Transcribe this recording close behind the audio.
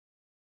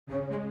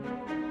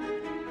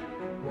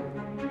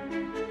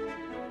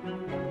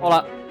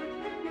Hola,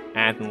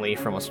 Anthony Lee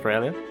from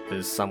Australia,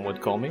 as some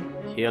would call me,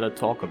 here to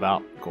talk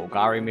about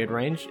Golgari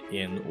Midrange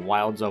in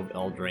Wilds of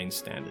Eldraine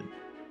Standard.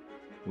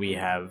 We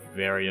have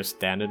various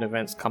standard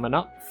events coming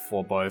up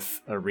for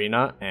both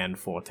Arena and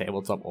for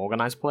Tabletop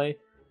Organized Play,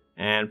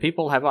 and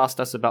people have asked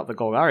us about the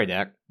Golgari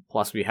deck,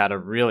 plus we had a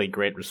really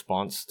great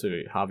response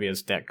to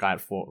Javier's deck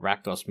guide for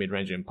Rakdos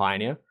Midrange and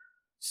Pioneer,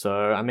 so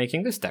I'm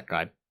making this deck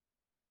guide.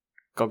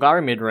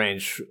 Golgari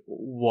Midrange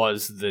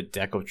was the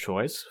deck of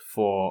choice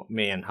for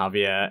me and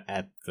Javier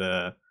at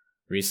the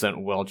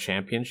recent World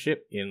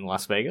Championship in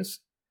Las Vegas,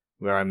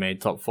 where I made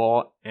top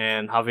 4,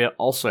 and Javier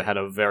also had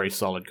a very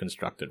solid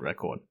constructed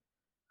record.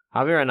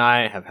 Javier and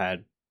I have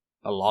had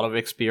a lot of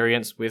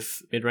experience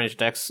with midrange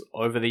decks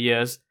over the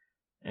years,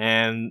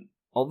 and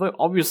although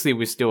obviously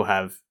we still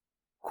have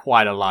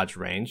quite a large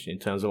range in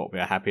terms of what we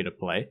are happy to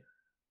play,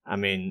 I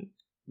mean,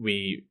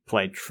 we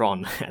played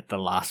Tron at the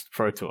last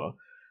Pro Tour,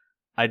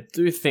 I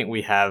do think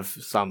we have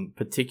some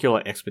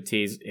particular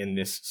expertise in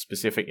this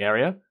specific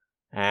area,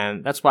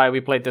 and that's why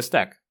we played this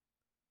deck.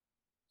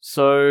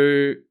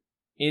 So,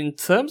 in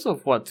terms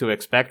of what to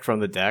expect from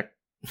the deck,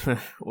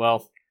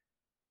 well,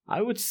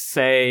 I would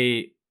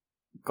say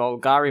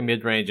Golgari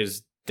Midrange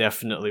is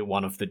definitely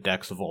one of the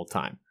decks of all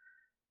time.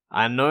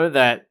 I know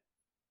that,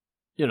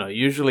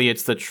 usually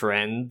it's the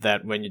trend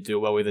that when you do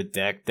well with a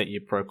deck that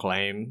you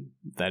proclaim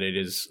that it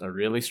is a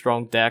really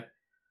strong deck,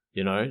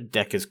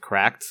 deck is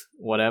cracked,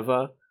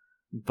 whatever.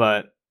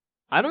 But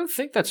I don't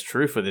think that's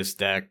true for this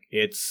deck.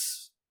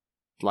 It's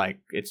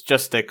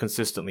just a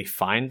consistently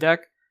fine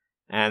deck,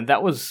 and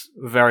that was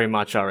very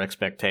much our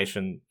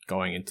expectation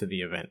going into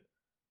the event.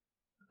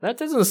 That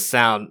doesn't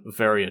sound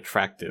very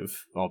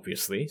attractive,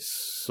 obviously,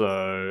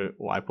 so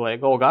why play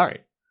Golgari?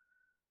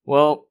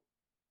 Well,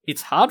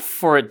 it's hard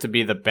for it to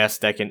be the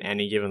best deck in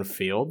any given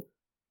field,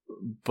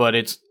 but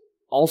it's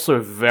also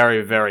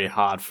very, very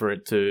hard for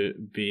it to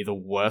be the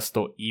worst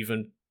or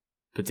even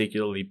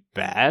particularly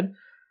bad,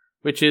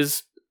 which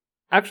is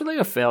actually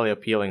a fairly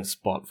appealing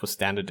spot for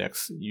standard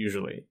decks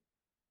usually.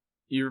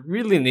 You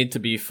really need to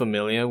be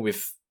familiar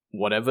with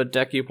whatever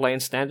deck you play in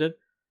standard,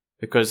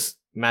 because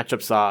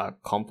matchups are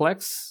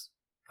complex.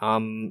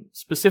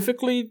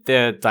 Specifically,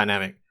 they're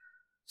dynamic.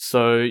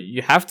 So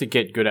you have to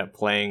get good at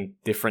playing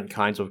different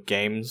kinds of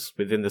games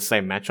within the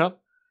same matchup,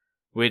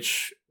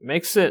 which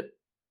makes it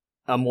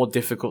a more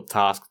difficult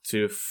task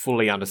to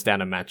fully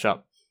understand a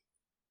matchup.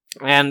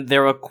 And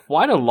there are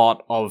quite a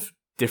lot of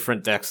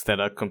different decks that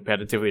are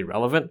competitively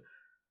relevant,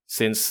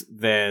 since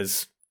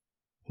there's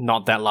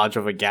not that large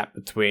of a gap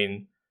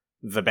between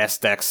the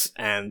best decks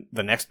and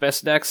the next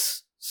best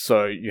decks,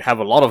 so you have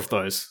a lot of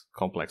those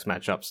complex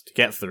matchups to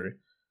get through.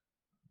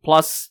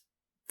 Plus,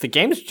 the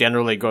games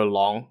generally go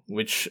long,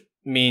 which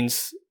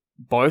means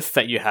both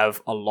that you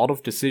have a lot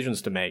of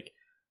decisions to make,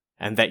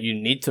 and that you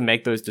need to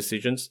make those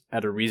decisions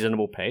at a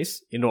reasonable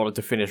pace in order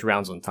to finish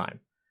rounds on time.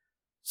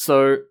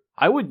 So,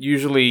 I would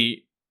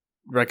usually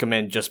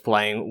recommend just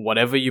playing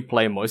whatever you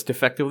play most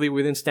effectively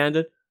within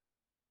standard,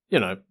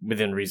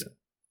 within reason.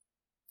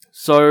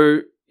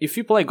 So, if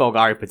you play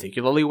Golgari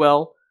particularly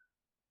well,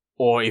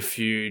 or if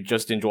you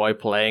just enjoy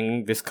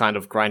playing this kind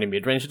of grindy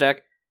midrange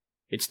deck,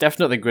 it's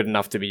definitely good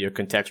enough to be your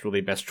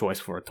contextually best choice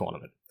for a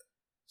tournament.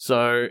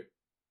 So,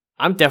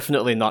 I'm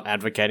definitely not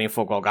advocating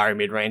for Golgari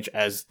midrange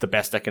as the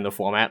best deck in the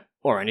format,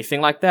 or anything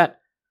like that,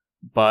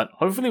 but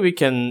hopefully we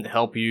can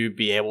help you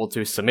be able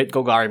to submit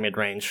Golgari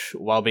midrange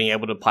while being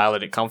able to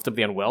pilot it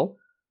comfortably and well,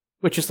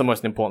 which is the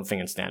most important thing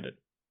in standard.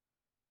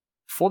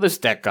 For this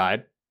deck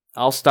guide,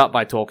 I'll start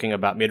by talking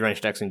about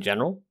midrange decks in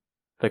general,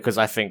 because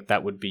I think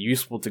that would be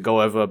useful to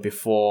go over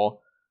before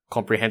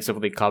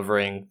comprehensively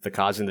covering the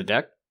cards in the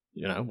deck,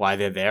 why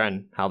they're there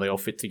and how they all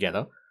fit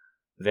together.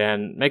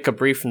 Then make a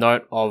brief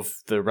note of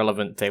the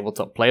relevant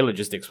tabletop play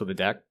logistics for the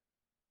deck,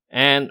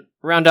 and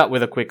round out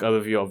with a quick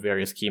overview of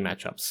various key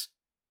matchups.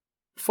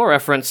 For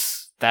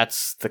reference,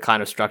 that's the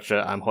kind of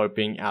structure I'm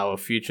hoping our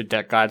future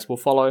deck guides will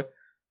follow,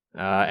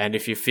 and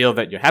if you feel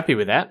that you're happy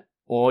with that,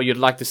 or you'd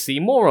like to see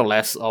more or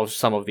less of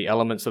some of the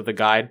elements of the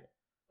guide,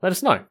 let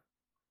us know.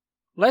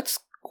 Let's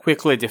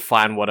quickly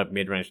define what a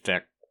midrange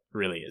deck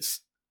really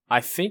is.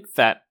 I think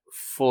that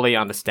fully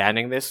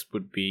understanding this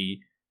would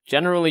be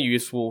generally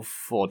useful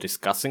for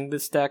discussing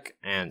this deck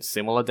and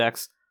similar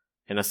decks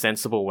in a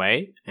sensible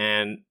way,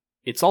 and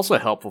it's also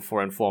helpful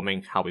for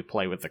informing how we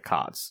play with the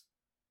cards.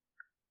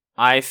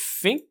 I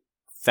think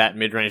that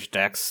midrange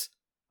decks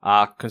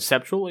are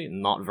conceptually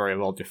not very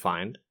well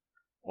defined,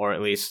 or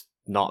at least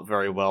not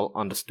very well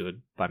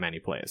understood by many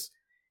players.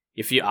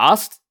 If you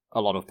asked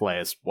a lot of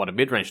players what a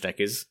midrange deck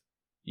is,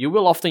 you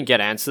will often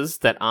get answers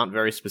that aren't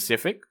very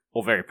specific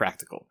or very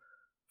practical.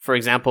 For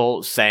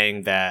example,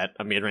 saying that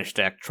a midrange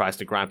deck tries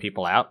to grind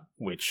people out,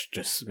 which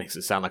just makes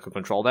it sound like a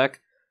control deck,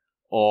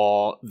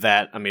 or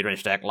that a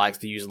midrange deck likes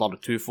to use a lot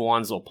of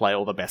 2-for-1s or play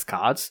all the best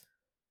cards,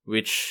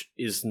 which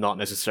is not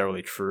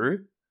necessarily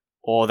true,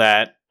 or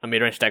that a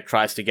midrange deck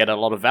tries to get a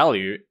lot of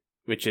value,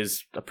 which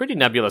is a pretty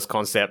nebulous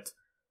concept.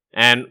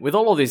 And with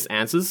all of these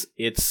answers,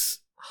 it's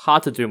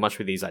hard to do much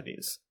with these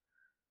ideas.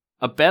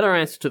 A better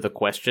answer to the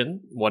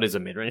question, what is a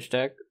midrange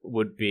deck,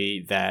 would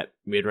be that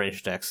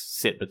midrange decks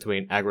sit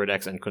between aggro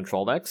decks and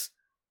control decks.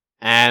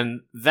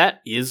 And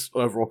that is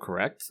overall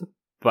correct,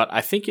 but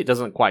I think it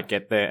doesn't quite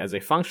get there as a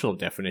functional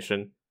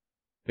definition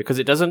because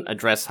it doesn't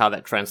address how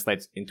that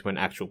translates into an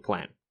actual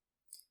plan.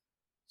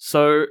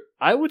 So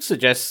I would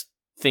suggest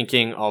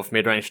thinking of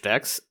midrange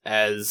decks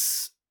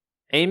as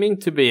aiming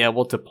to be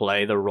able to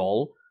play the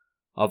role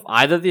of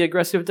either the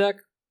aggressive deck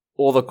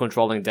or the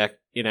controlling deck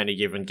in any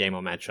given game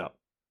or matchup.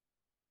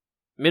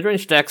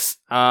 Midrange decks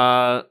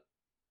are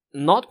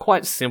not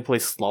quite simply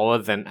slower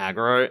than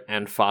aggro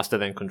and faster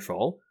than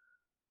control.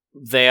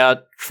 They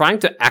are trying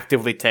to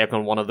actively take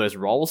on one of those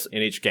roles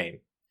in each game.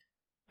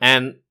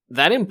 And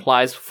that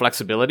implies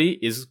flexibility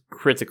is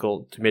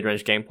critical to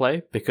midrange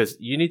gameplay because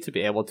you need to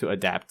be able to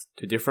adapt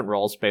to different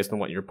roles based on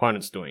what your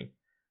opponent's doing.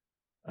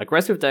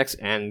 Aggressive decks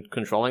and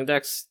controlling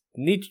decks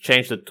need to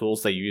change the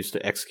tools they use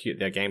to execute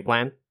their game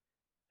plan.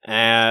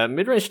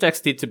 Midrange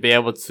decks need to be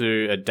able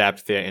to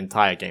adapt their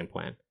entire game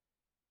plan.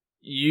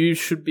 You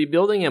should be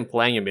building and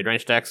playing your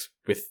midrange decks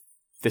with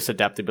this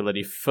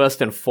adaptability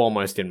first and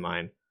foremost in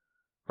mind,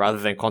 rather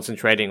than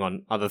concentrating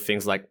on other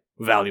things like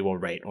value or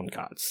rate on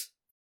cards.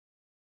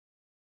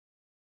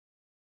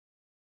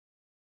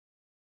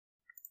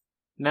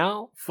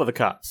 Now for the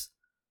cards.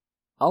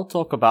 I'll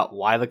talk about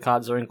why the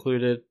cards are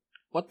included,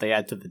 what they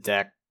add to the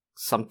deck,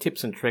 some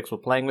tips and tricks for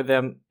playing with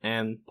them,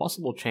 and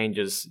possible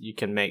changes you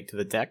can make to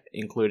the deck,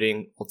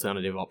 including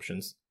alternative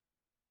options.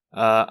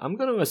 I'm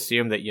going to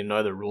assume that you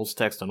know the rules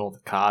text on all the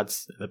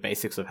cards, the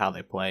basics of how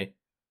they play,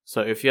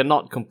 so if you're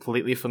not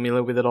completely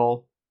familiar with it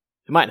all,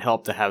 it might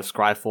help to have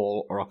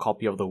Scryfall or a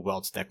copy of the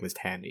World's deck list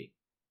handy.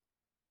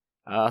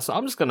 So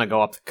I'm just going to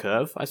go up the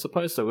curve, I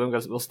suppose, so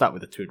we'll start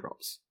with the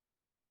 2-drops.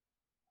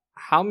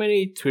 How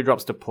many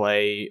 2-drops to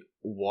play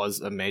was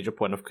a major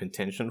point of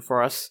contention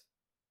for us.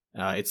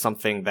 It's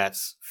something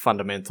that's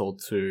fundamental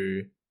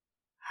to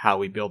how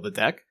we build the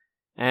deck,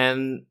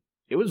 and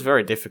it was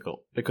very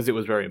difficult because it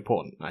was very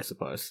important, I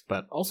suppose,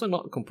 but also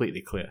not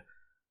completely clear.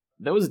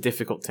 There was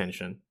difficult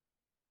tension.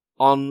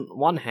 On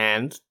one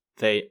hand,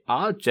 they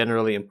are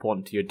generally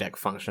important to your deck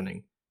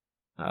functioning.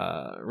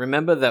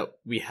 Remember that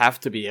we have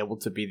to be able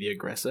to be the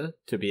aggressor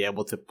to be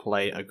able to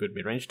play a good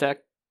midrange deck,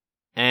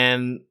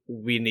 and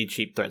we need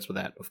cheap threats for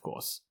that, of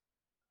course.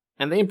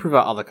 And they improve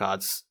our other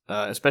cards,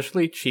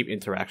 especially cheap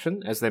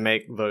interaction, as they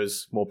make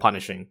those more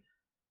punishing.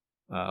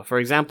 For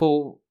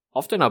example,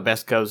 often our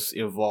best curves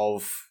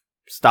involve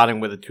starting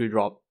with a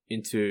 2-drop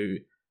into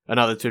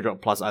another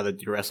 2-drop plus either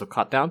duress or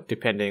cutdown,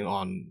 depending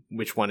on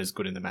which one is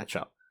good in the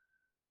matchup.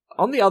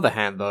 On the other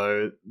hand,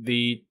 though,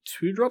 the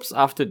 2-drops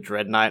after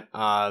Dread Knight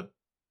are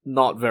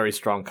not very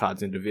strong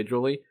cards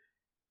individually,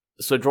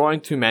 so drawing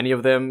too many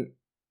of them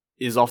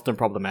is often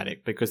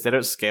problematic because they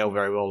don't scale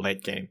very well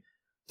late game,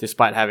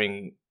 despite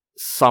having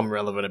some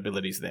relevant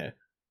abilities there.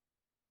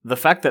 The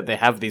fact that they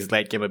have these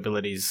late game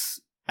abilities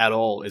at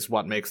all is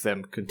what makes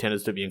them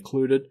contenders to be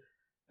included,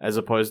 as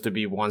opposed to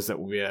be ones that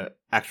we're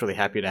actually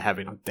happy to have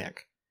in our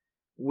deck.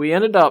 We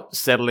ended up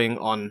settling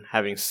on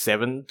having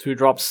 7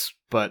 2-drops,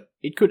 but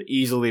it could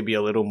easily be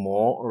a little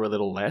more or a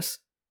little less,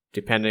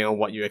 depending on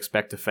what you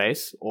expect to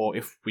face, or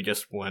if we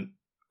just weren't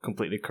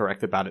completely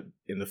correct about it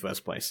in the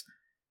first place.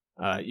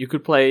 You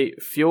could play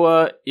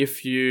fewer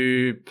if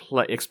you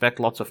expect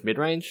lots of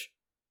midrange,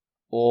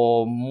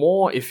 or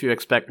more if you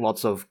expect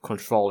lots of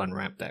control and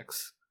ramp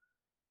decks.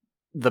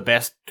 The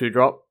best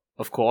 2-drop,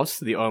 of course,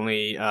 the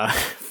only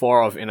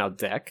 4 of in our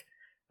deck,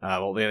 the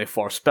only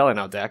 4 spell in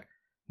our deck,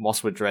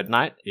 Mosswood Dread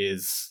Knight,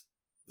 is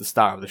the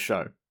star of the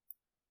show.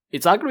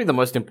 It's arguably the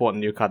most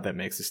important new card that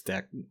makes this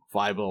deck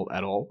viable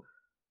at all,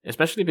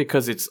 especially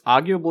because it's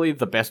arguably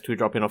the best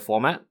 2-drop in a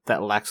format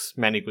that lacks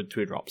many good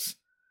 2-drops.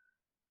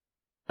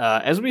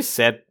 As we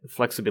said,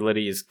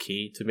 flexibility is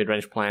key to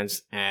midrange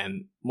plans,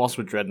 and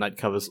Mosswood Dread Knight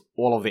covers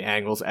all of the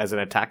angles as an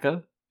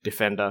attacker,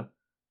 defender,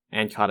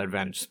 and card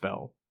advantage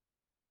spell.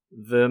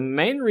 The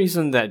main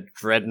reason that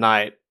Dread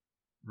Knight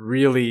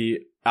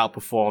really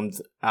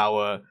outperformed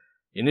our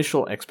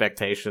initial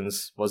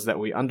expectations was that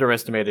we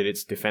underestimated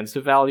its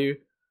defensive value,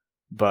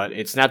 but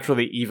it's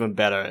naturally even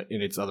better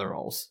in its other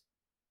roles.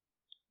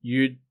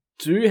 You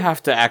do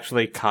have to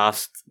actually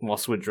cast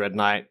Mosswood Dread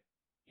Knight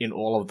in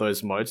all of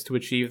those modes to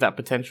achieve that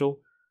potential.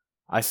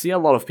 I see a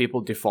lot of people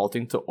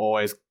defaulting to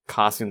always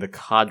casting the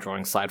card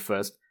drawing side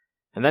first,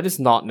 and that is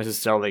not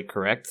necessarily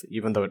correct,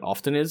 even though it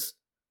often is.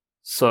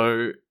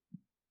 So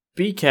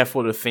be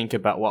careful to think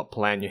about what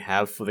plan you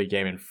have for the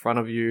game in front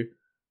of you,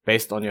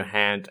 based on your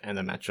hand and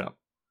the matchup.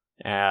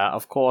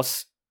 Of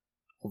course,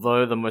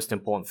 although the most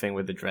important thing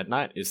with the Dread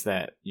Knight is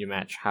that you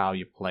match how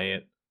you play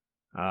it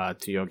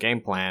to your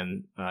game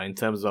plan, in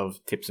terms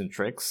of tips and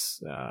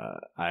tricks,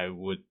 I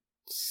would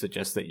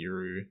suggest that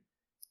you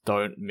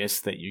don't miss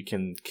that you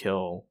can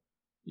kill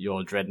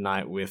your Dread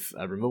Knight with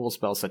a removal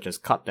spell such as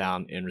Cut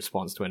Down in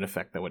response to an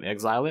effect that would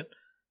exile it.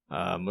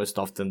 Most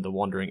often the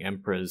Wandering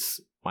Emperor's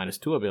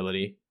 -2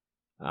 ability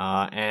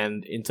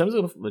And in terms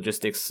of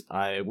logistics,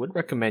 I would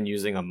recommend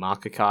using a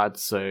marker card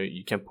so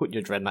you can put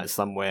your Dread Knight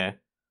somewhere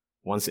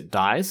once it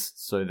dies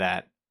so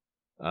that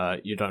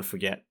you don't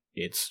forget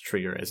its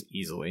trigger as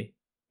easily.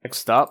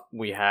 Next up,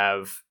 we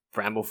have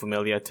Bramble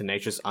Familiar,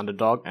 Tenacious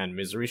Underdog, and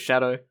Misery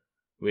Shadow,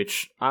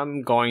 which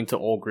I'm going to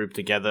all group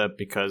together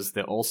because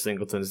they're all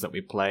singletons that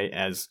we play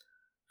as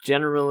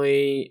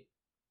generally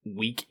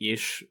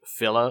weak-ish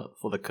filler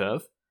for the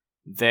curve.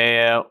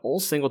 They're all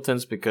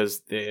singletons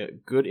because they're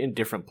good in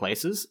different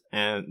places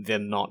and they're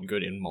not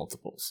good in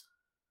multiples.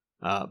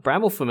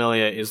 Bramble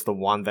Familiar is the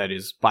one that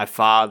is by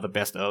far the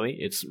best early.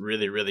 It's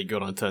really, really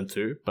good on turn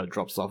 2, but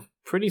drops off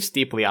pretty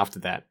steeply after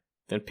that,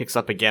 then picks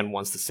up again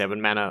once the 7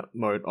 mana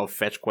mode of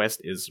Fetch Quest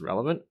is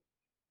relevant.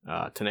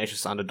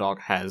 Tenacious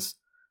Underdog has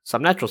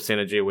some natural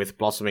synergy with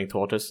Blossoming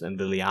Tortoise and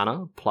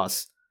Liliana,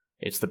 plus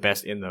it's the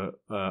best in the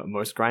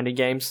most grinding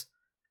games,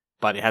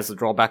 but it has the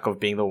drawback of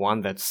being the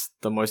one that's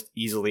the most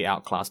easily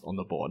outclassed on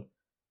the board.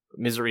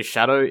 Misery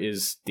Shadow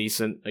is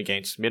decent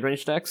against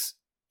midrange decks.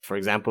 For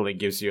example, it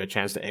gives you a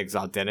chance to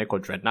exile Denic or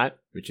Dread Knight,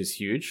 which is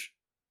huge.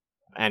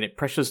 And it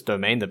pressures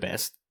Domain the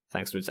best,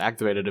 thanks to its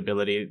activated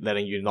ability,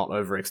 letting you not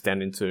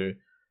overextend into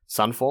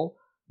Sunfall.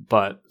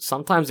 But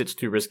sometimes it's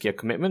too risky a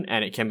commitment,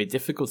 and it can be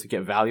difficult to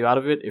get value out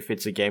of it if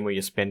it's a game where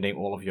you're spending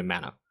all of your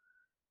mana.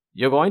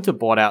 You're going to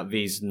board out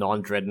these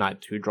non-Dread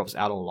Knight 2-drops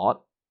out a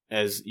lot,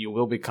 as you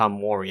will become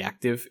more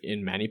reactive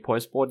in many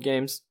post-board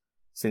games,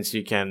 since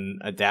you can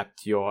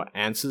adapt your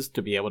answers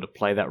to be able to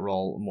play that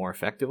role more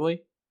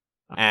effectively.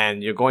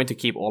 And you're going to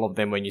keep all of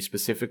them when you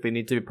specifically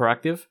need to be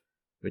proactive,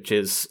 which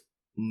is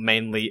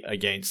mainly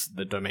against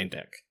the Domain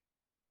deck.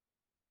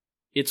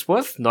 It's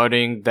worth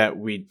noting that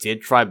we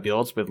did try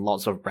builds with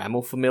lots of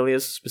Bramble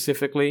Familiars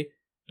specifically,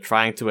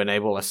 trying to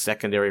enable a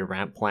secondary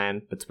ramp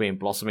plan between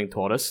Blossoming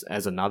Tortoise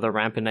as another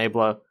ramp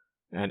enabler,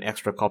 and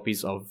extra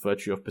copies of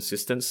Virtue of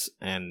Persistence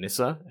and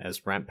Nissa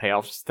as ramp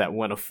payoffs that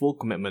weren't a full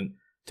commitment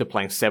to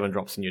playing 7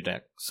 drops in your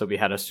deck. So we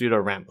had a pseudo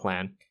ramp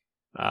plan.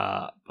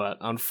 But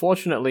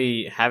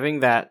unfortunately,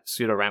 having that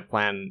pseudo ramp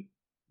plan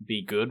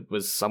be good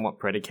was somewhat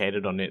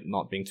predicated on it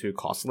not being too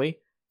costly,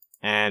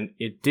 and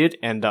it did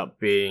end up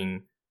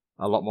being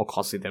a lot more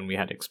costly than we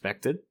had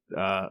expected,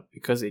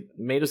 because it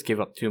made us give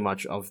up too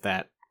much of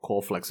that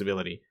core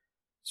flexibility.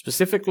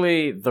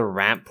 Specifically, the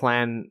ramp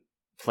plan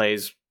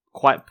plays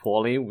quite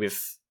poorly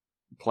with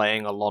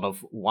playing a lot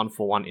of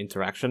 1-for-1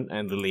 interaction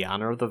and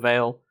Liliana of the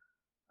Veil,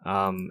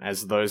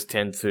 as those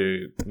tend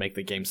to make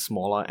the game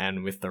smaller,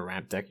 and with the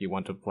ramp deck you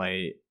want to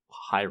play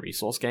high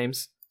resource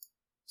games.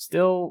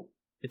 Still,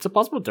 it's a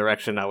possible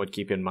direction I would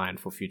keep in mind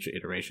for future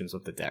iterations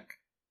of the deck.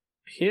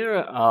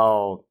 Here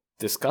I'll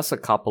discuss a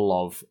couple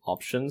of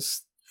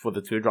options for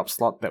the 2-drop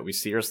slot that we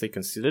seriously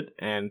considered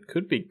and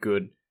could be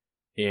good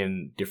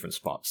in different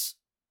spots.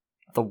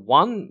 The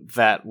one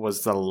that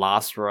was the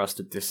last for us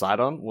to decide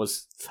on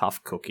was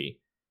Tough Cookie,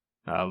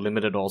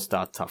 Limited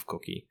All-Star Tough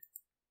Cookie.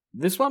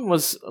 This one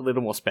was a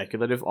little more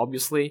speculative,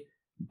 obviously,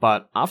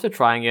 but after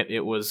trying it,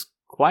 it was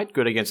quite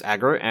good against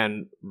aggro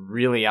and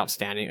really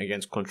outstanding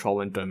against control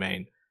and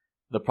domain.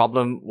 The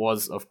problem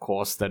was, of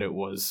course, that it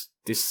was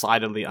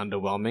decidedly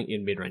underwhelming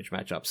in mid-range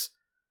matchups.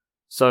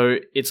 So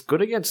it's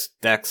good against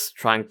decks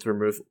trying to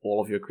remove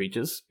all of your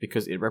creatures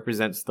because it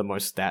represents the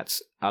most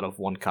stats out of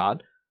one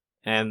card,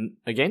 and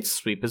against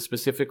sweepers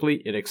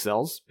specifically, it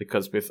excels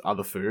because with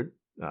other food,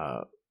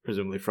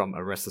 presumably from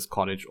a Restless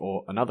Cottage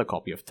or another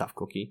copy of Tough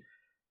Cookie,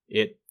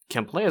 it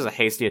can play as a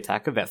hasty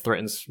attacker that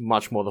threatens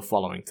much more the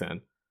following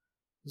turn.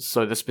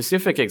 So the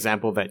specific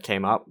example that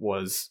came up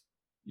was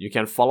you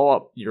can follow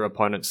up your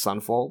opponent's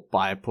Sunfall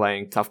by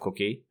playing Tough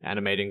Cookie,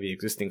 animating the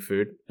existing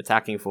food,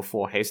 attacking for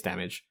 4 haste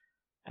damage,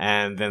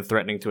 and then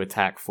threatening to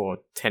attack for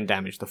 10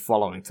 damage the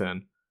following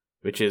turn,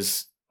 which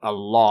is a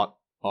lot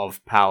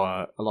of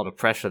power, a lot of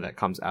pressure that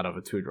comes out of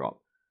a 2-drop.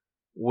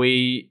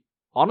 We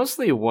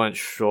honestly weren't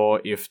sure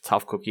if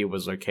Tough Cookie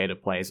was okay to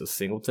play as a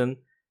singleton,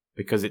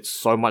 because it's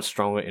so much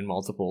stronger in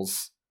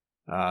multiples,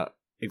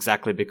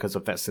 exactly because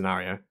of that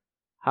scenario.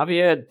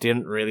 Javier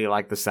didn't really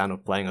like the sound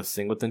of playing a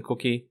singleton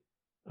cookie,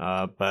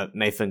 but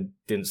Nathan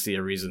didn't see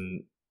a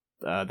reason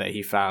that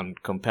he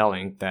found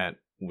compelling that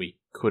we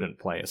couldn't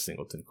play a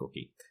singleton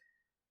cookie.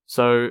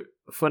 So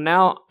for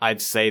now,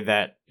 I'd say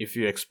that if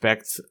you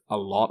expect a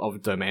lot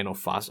of domain or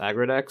fast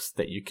aggro decks,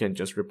 that you can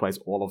just replace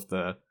all of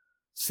the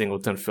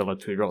singleton filler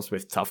 2-drops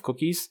with Tough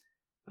Cookies,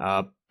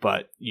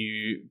 but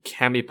you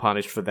can be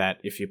punished for that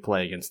if you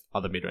play against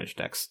other midrange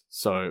decks,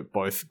 so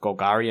both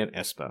Golgari and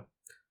Esper.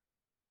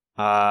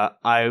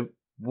 I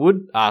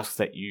would ask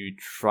that you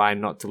try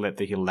not to let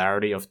the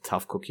hilarity of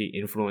Tough Cookie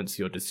influence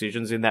your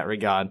decisions in that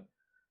regard,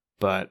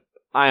 but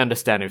I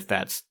understand if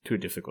that's too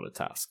difficult a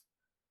task.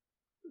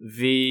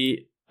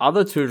 The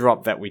other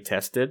 2-drop that we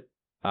tested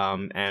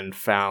and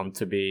found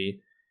to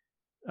be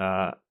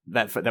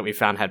that we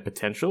found had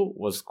potential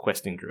was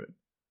Questing Druid.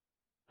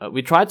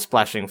 We tried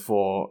splashing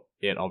for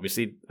it,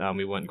 obviously.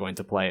 We weren't going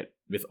to play it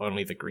with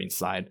only the green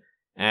side,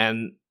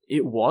 and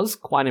it was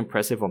quite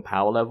impressive on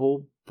power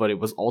level, but it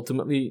was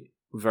ultimately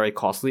very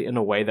costly in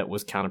a way that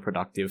was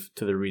counterproductive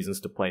to the reasons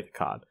to play the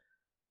card.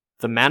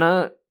 The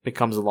mana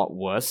becomes a lot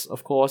worse,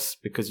 of course,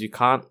 because you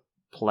can't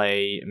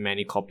play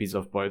many copies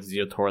of both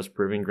Zeotora's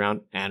Proving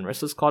Ground and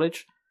Restless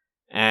Cottage,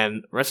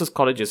 and Restless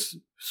Cottage is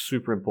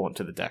super important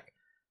to the deck.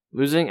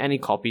 Losing any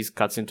copies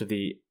cuts into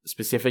the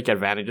specific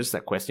advantages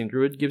that Questing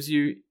Druid gives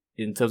you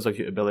in terms of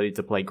your ability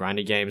to play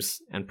grindy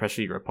games and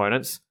pressure your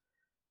opponents.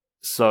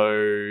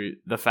 So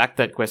the fact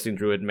that Questing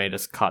Druid made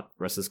us cut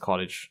Restless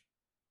Cottage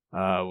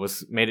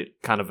made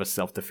it kind of a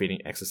self-defeating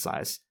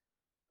exercise.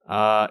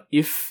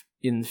 If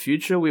in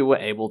future we were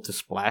able to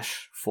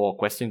splash for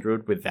Questing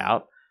Druid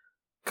without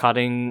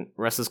cutting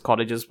Restless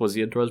Cottages for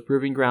Zeotora's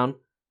Proving Ground,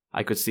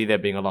 I could see there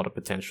being a lot of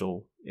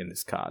potential in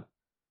this card.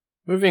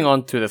 Moving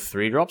on to the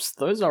 3-drops,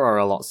 those are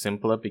a lot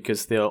simpler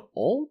because they're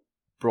all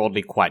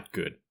broadly quite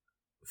good.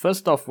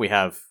 First off, we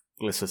have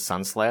Glissa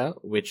Sunslayer,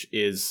 which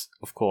is,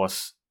 of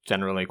course,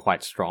 generally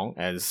quite strong,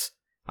 as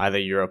either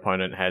your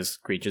opponent has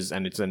creatures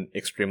and it's an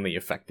extremely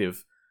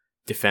effective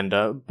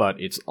defender, but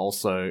it's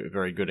also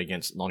very good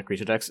against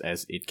non-creature decks,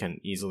 as it can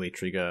easily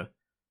trigger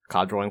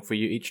card drawing for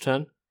you each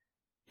turn.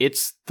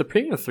 It's the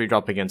premium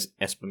 3-drop against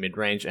Esper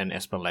Midrange and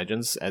Esper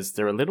Legends, as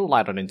they're a little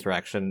light on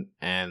interaction,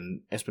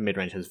 and Esper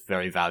Midrange has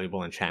very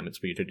valuable enchantments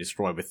for you to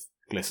destroy with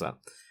Glissa.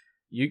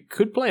 You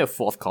could play a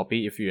 4th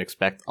copy if you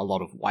expect a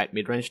lot of white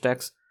midrange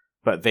decks,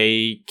 but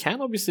they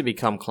can obviously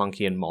become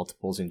clunky in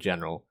multiples in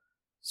general.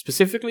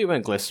 Specifically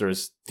when Glissa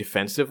is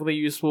defensively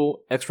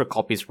useful, extra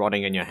copies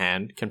rotting in your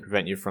hand can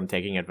prevent you from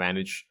taking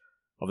advantage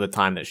of the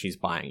time that she's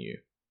buying you.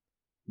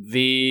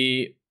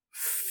 The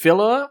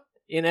filler,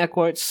 in air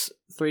quotes,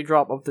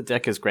 3-drop of the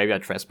deck is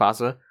Graveyard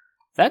Trespasser.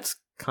 That's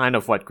kind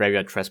of what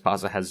Graveyard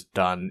Trespasser has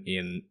done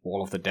in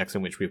all of the decks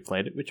in which we've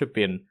played it, which have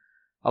been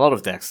a lot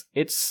of decks.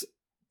 It's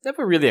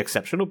never really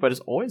exceptional, but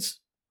it's always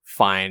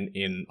fine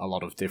in a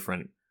lot of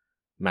different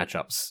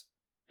matchups.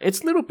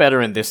 It's a little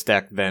better in this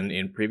deck than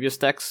in previous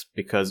decks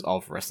because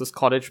of Restless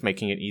Cottage,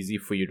 making it easy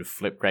for you to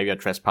flip Graveyard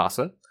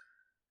Trespasser.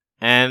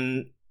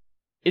 And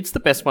it's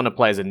the best one to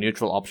play as a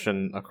neutral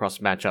option across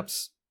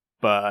matchups,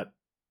 but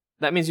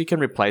that means you can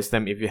replace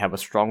them if you have a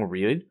strong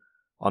read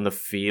on the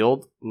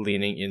field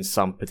leaning in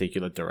some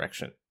particular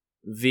direction.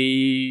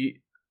 The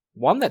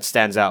one that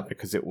stands out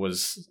because it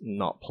was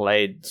not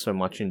played so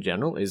much in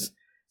general is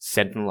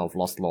Sentinel of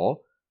Lost Lore,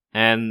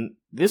 and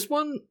this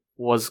one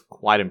was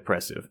quite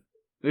impressive.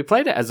 We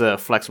played it as a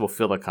flexible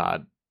filler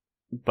card,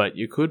 but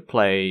you could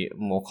play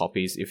more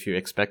copies if you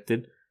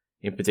expected,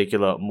 in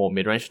particular more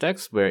midrange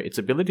decks, where its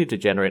ability to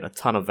generate a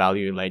ton of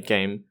value late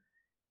game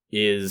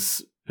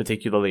is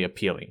particularly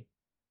appealing.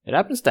 It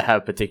happens to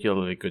have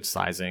particularly good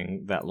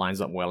sizing that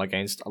lines up well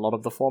against a lot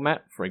of the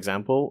format. For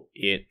example,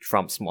 it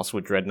trumps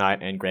Mosswood Dread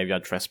Knight and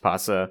Graveyard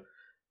Trespasser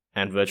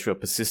and Virtue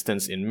of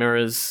Persistence in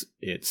mirrors.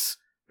 It's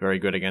very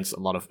good against a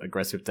lot of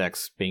aggressive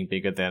decks, being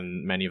bigger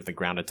than many of the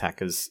ground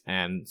attackers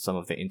and some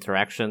of the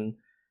interaction.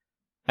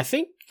 I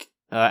think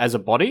as a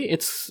body,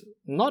 it's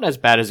not as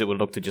bad as it would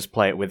look to just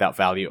play it without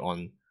value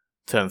on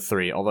turn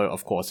 3, although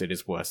of course it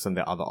is worse than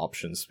the other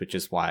options, which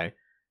is why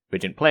we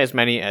didn't play as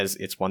many, as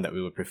it's one that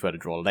we would prefer to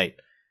draw late.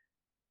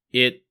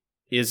 It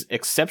is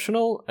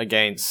exceptional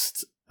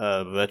against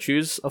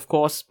virtues, of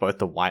course, both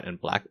the white and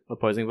black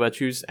opposing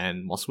virtues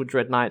and Mosswood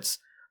Dread Knights,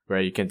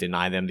 where you can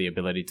deny them the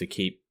ability to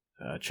keep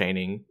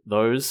chaining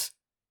those.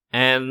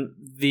 And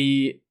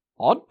the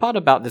odd part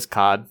about this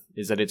card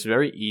is that it's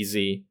very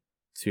easy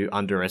to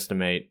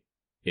underestimate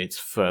its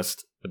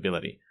first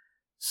ability.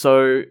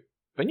 So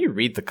when you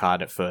read the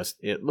card at first,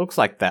 it looks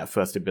like that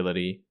first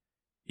ability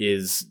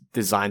is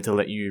designed to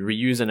let you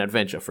reuse an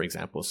adventure, for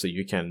example. So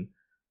you can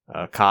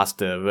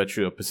cast a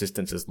Virtue of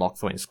Persistence as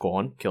Locthwain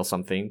Scorn, kill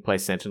something, play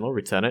Sentinel,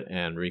 return it,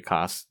 and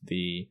recast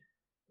the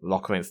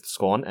Locthwain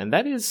Scorn. And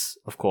that is,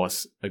 of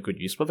course, a good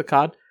use for the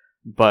card.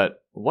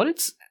 But what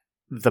it's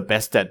the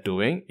best at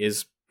doing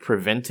is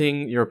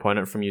preventing your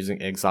opponent from using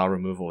exile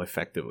removal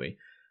effectively.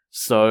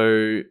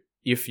 So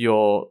if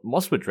your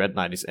Mosswood Dread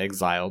Knight is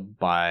exiled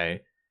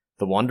by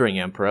the Wandering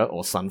Emperor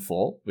or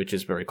Sunfall, which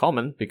is very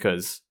common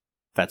because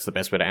that's the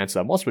best way to answer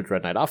a Mosswood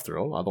Dread Knight after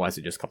all, otherwise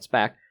it just comes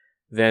back,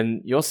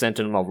 then your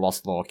Sentinel of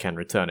Lost Lore can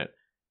return it.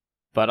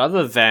 But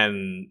other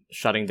than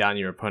shutting down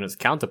your opponent's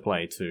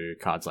counterplay to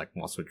cards like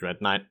Mosswood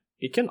Dread Knight,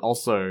 it can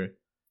also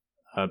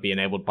be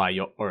enabled by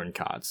your own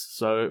cards.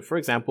 So, for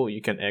example,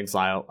 you can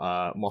exile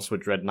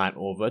Mosswood Dread Knight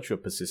or Virtue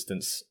of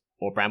Persistence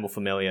or Bramble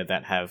Familiar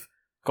that have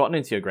gotten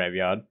into your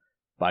graveyard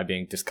by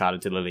being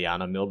discarded to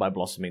Liliana, milled by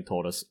Blossoming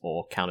Tortoise,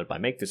 or countered by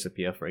Make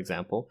Disappear, for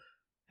example,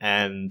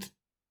 and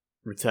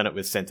return it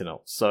with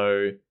Sentinel.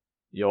 So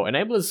your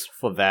enablers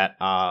for that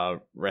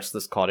are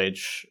Restless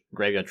Cottage,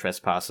 Graveyard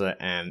Trespasser,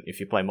 and if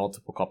you play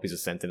multiple copies of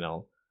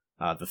Sentinel,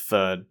 the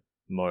third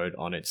mode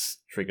on its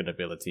triggered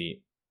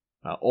ability,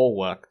 all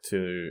work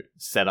to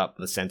set up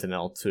the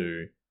Sentinel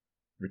to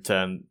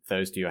return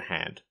those to your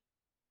hand.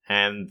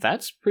 And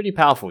that's pretty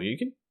powerful. You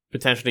can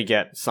potentially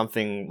get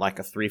something like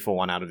a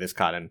 3-for-1 out of this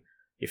card, and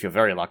if you're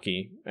very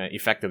lucky,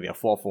 effectively a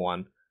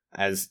 4-for-1,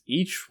 as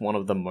each one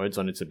of the modes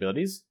on its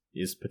abilities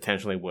is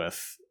potentially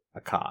worth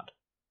a card.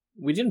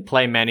 We didn't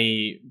play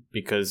many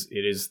because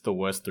it is the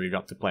worst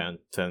 3-drop to play on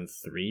turn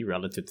 3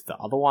 relative to the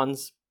other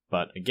ones,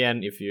 but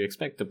again, if you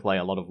expect to play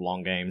a lot of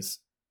long games,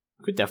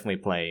 you could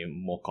definitely play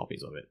more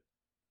copies of it.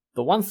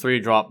 The one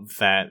 3-drop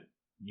that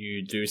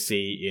you do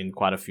see in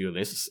quite a few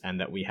lists and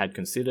that we had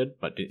considered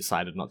but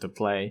decided not to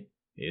play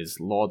is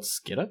Lord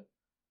Skitter,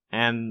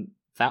 and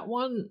that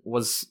one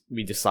was,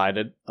 we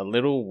decided, a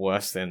little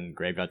worse than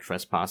Graveyard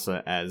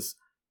Trespasser as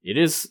it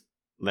is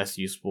less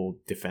useful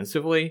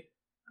defensively.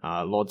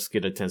 Lord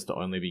Skitter tends to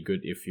only be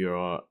good if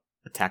you're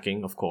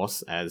attacking, of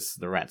course, as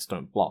the rats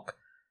don't block.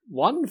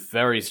 One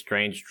very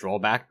strange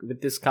drawback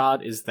with this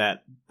card is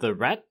that the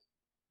rat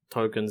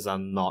tokens are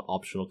not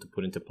optional to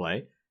put into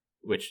play,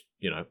 which,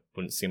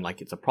 wouldn't seem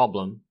like it's a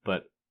problem,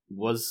 but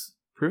was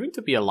proving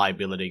to be a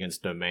liability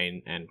against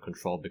domain and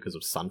control because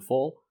of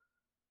Sunfall.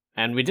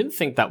 And we didn't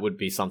think that would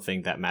be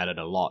something that mattered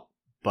a lot,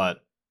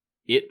 but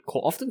it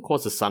often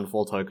causes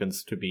Sunfall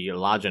tokens to be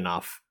large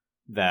enough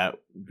that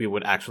we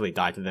would actually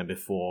die to them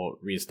before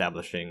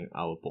re-establishing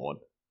our board.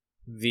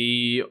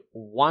 The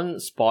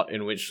one spot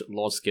in which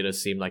Lord Skitter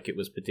seemed like it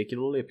was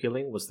particularly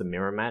appealing was the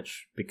mirror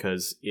match,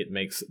 because it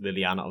makes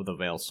Liliana of the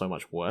Veil so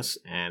much worse,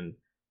 and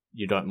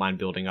you don't mind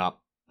building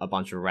up a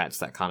bunch of rats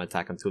that can't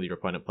attack until your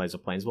opponent plays a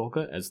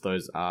Planeswalker, as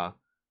those are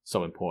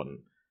so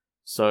important.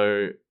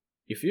 So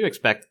if you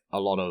expect a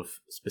lot of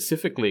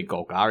specifically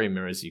Golgari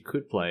mirrors, you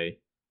could play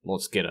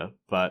Lord Skitter,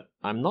 but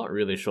I'm not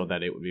really sure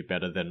that it would be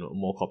better than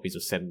more copies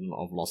of Sentinel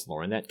of Lost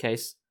Lore in that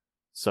case,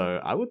 so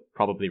I would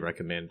probably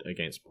recommend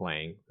against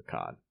playing the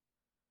card.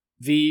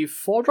 The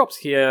 4-drops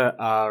here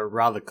are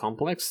rather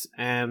complex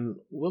and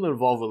will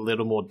involve a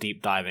little more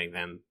deep diving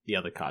than the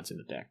other cards in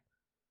the deck.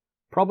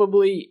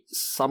 Probably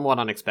somewhat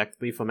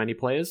unexpectedly for many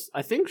players,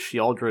 I think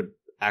Sheoldred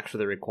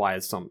actually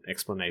requires some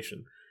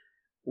explanation.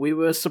 We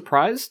were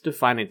surprised to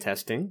find in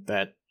testing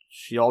that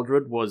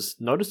Sheoldred was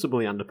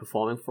noticeably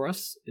underperforming for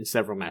us in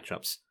several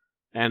matchups,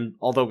 and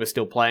although we're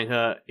still playing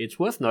her, it's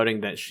worth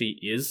noting that she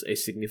is a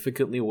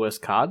significantly worse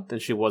card than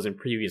she was in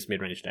previous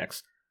midrange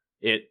decks.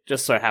 It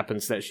just so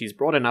happens that she's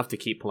broad enough to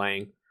keep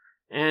playing,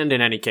 and in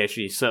any case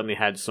she certainly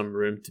had some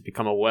room to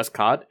become a worse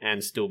card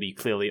and still be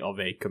clearly of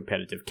a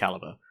competitive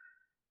caliber.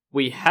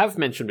 We have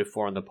mentioned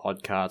before on the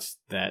podcast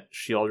that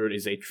Sheoldred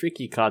is a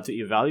tricky card to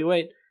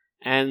evaluate,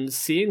 and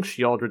seeing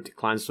Sheoldred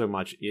decline so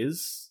much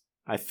is,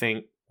 I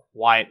think,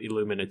 quite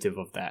illuminative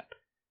of that.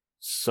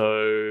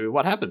 So,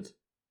 what happened?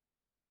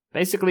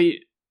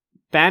 Basically,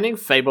 banning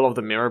Fable of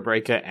the Mirror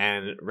Breaker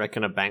and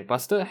Reckoner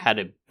Bankbuster had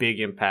a big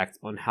impact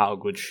on how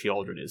good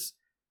Sheoldred is.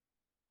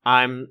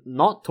 I'm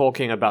not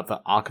talking about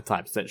the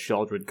archetypes that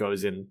Sheoldred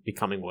goes in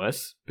becoming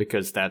worse,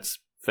 because that's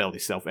fairly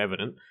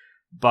self-evident,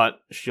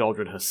 but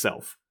Sheoldred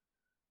herself.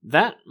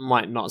 That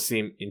might not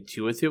seem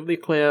intuitively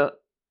clear,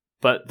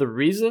 but the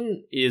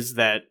reason is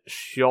that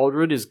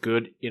Sheoldred is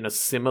good in a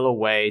similar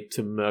way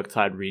to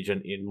Murktide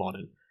Regent in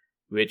Modern,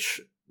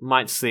 which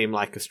might seem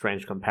like a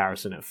strange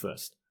comparison at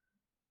first.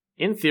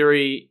 In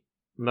theory,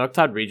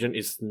 Murktide Regent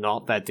is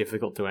not that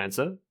difficult to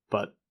answer,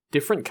 but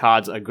different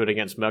cards are good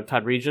against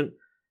Murktide Regent,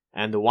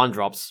 and the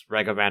 1-drops,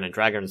 Ragavan and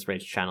Dragon's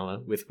Rage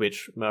Channeler, with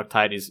which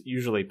Murktide is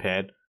usually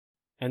paired,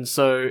 and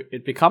so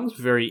it becomes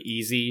very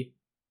easy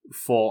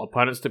for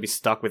opponents to be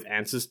stuck with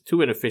answers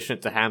too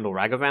inefficient to handle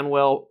Ragavan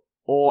well,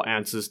 or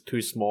answers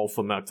too small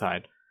for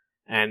Murktide,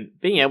 and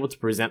being able to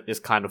present this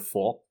kind of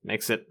fork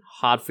makes it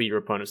hard for your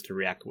opponents to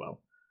react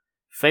well.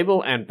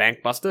 Fable and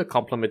Bankbuster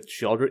complement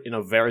Sheoldred in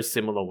a very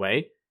similar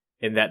way,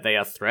 in that they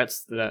are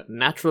threats that are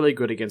naturally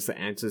good against the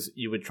answers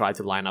you would try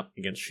to line up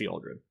against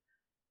Sheoldred.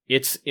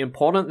 It's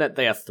important that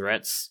they are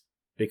threats,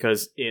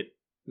 because it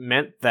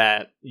meant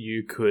that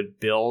you could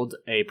build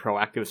a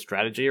proactive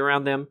strategy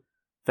around them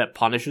that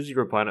punishes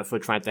your opponent for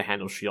trying to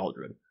handle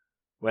Sheoldred.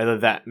 Whether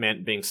that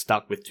meant being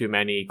stuck with too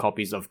many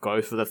copies of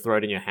Go for the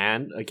Throat in your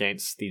hand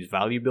against these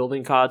value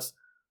building cards,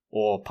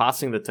 or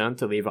passing the turn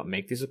to leave up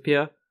Make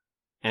Disappear,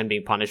 and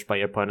being punished by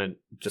your opponent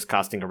just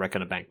casting a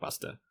Reckoner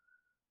Bankbuster.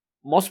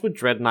 Mosswood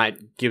Dread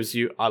Knight gives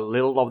you a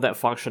little of that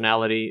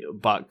functionality,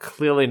 but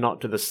clearly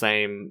not to the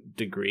same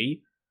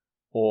degree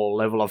or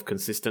level of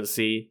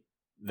consistency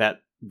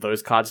that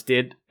those cards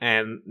did,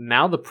 and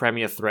now the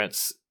premier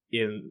threats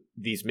in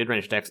these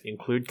midrange decks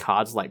include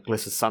cards like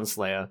Glister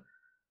Sunslayer,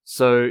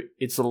 so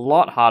it's a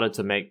lot harder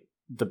to make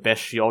the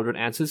best Sheoldred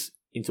answers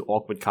into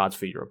awkward cards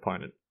for your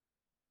opponent.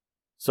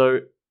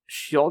 So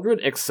Sheoldred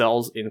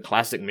excels in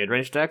classic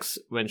midrange decks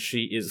when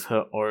she is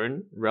her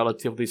own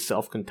relatively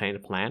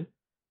self-contained plan,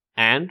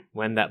 and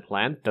when that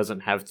plan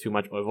doesn't have too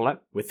much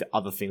overlap with the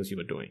other things you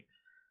are doing.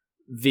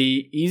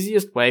 The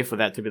easiest way for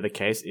that to be the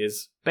case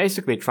is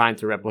basically trying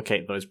to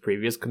replicate those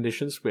previous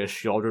conditions where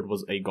Sheoldred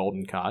was a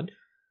golden card,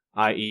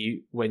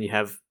 i.e. when you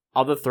have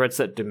other threats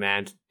that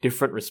demand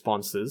different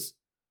responses,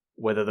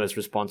 whether those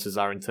responses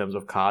are in terms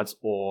of cards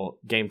or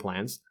game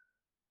plans,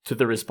 to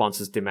the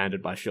responses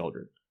demanded by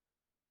Sheoldred.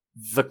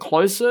 The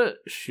closer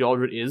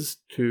Sheoldred is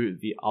to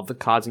the other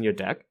cards in your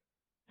deck,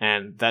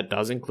 and that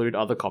does include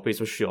other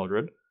copies of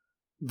Sheoldred,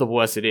 the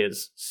worse it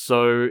is.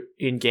 So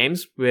in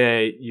games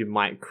where you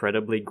might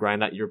credibly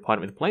grind out your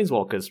opponent with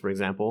Planeswalkers, for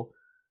example,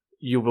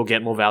 you will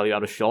get more value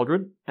out of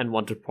Sheoldred and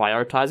want to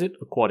prioritize it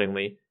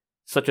accordingly,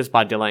 such as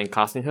by delaying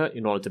casting her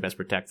in order to best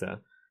protect her.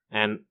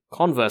 And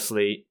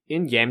conversely,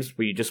 in games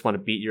where you just want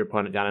to beat your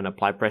opponent down and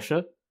apply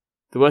pressure,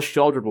 the worse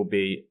Sheoldred will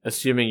be,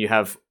 assuming you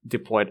have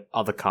deployed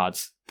other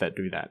cards that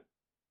do that.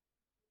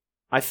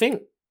 I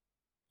think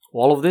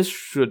all of this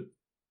should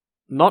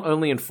not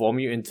only inform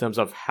you in terms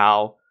of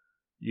how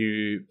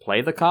you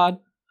play the card,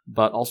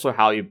 but also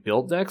how you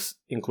build decks,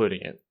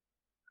 including it.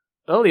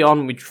 Early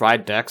on, we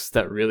tried decks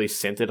that really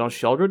centered on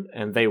Sheoldred,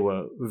 and they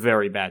were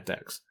very bad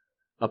decks.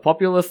 A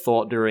popular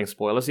thought during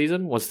spoiler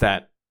season was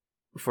that,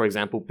 for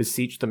example,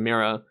 Beseech the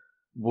Mirror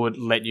would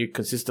let you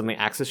consistently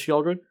access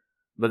Sheoldred,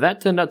 but that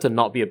turned out to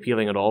not be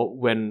appealing at all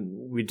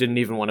when we didn't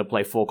even want to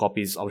play 4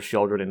 copies of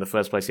Sheoldred in the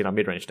first place in our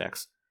midrange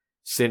decks,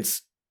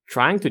 since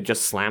trying to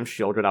just slam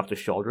Sheoldred after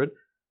Sheoldred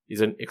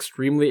is an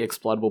extremely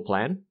exploitable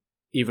plan,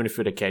 even if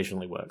it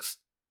occasionally works.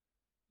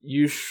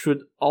 You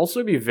should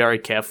also be very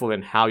careful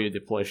in how you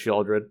deploy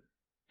Sheoldred,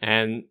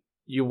 and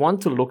you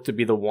want to look to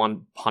be the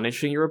one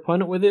punishing your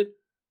opponent with it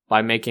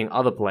by making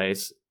other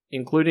plays,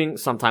 including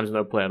sometimes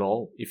no play at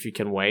all if you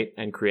can wait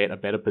and create a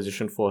better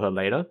position for her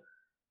later,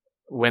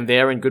 when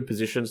they're in good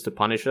positions to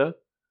punish her,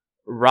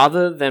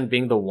 rather than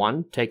being the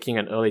one taking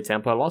an early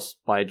tempo loss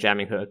by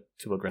jamming her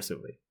too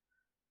aggressively.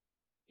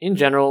 In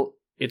general,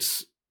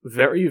 it's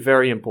very,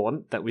 very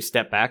important that we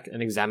step back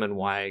and examine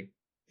why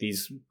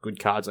these good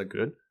cards are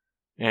good,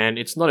 and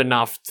it's not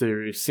enough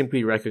to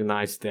simply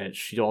recognize that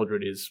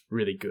Sheoldred is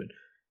really good.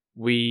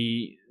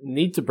 We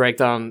need to break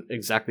down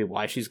exactly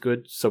why she's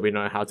good so we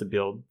know how to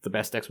build the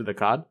best decks with the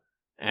card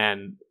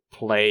and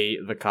play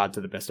the card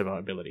to the best of our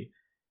ability.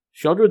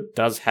 Sheoldred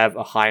does have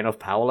a high enough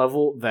power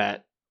level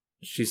that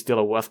she's still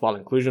a worthwhile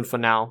inclusion for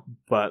now,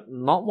 but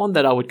not one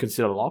that I would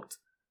consider locked,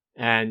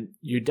 and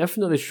you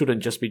definitely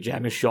shouldn't just be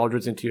jamming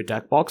Sheoldreds into your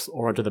deck box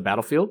or onto the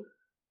battlefield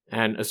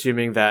and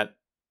assuming that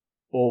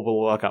all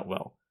will work out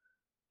well.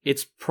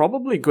 It's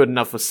probably good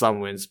enough for some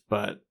wins,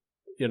 but,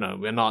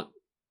 we're not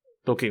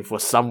looking for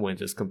some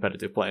wins as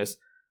competitive players.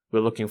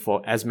 We're looking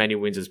for as many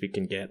wins as we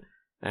can get,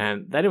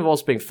 and that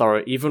involves being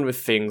thorough even with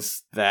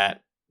things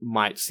that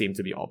might seem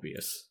to be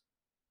obvious.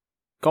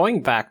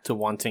 Going back to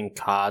wanting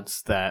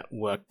cards that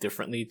work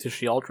differently to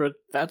Sheoldred,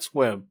 that's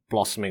where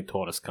Blossoming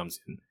Tortoise comes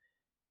in.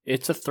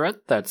 It's a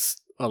threat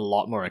that's a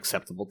lot more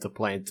acceptable to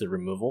play into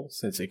removal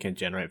since it can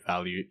generate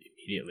value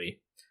immediately.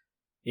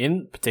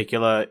 In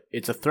particular,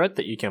 it's a threat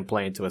that you can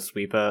play into a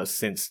sweeper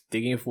since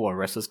digging for a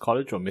Restless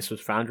Cottage or Mistress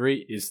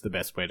Foundry is the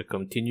best way to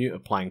continue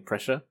applying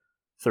pressure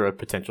through a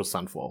potential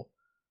Sunfall.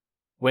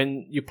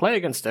 When you play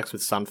against decks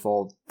with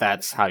Sunfall,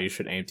 that's how you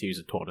should aim to use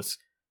a Tortoise.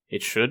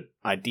 It should,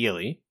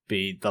 ideally,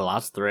 be the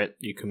last threat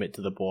you commit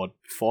to the board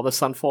before the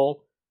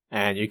Sunfall,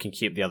 and you can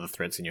keep the other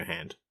threats in your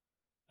hand.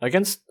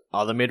 Against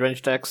other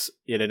midrange decks,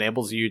 it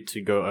enables you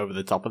to go over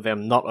the top of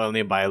them not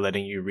only by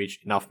letting you reach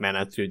enough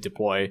mana to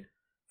deploy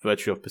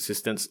Virtue of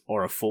Persistence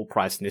or a full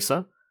price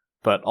Nissa,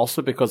 but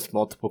also because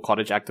multiple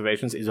cottage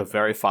activations is a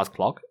very fast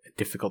clock and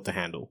difficult to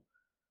handle.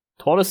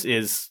 Tortoise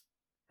is,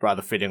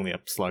 rather fittingly, a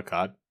slow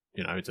card.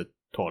 It's a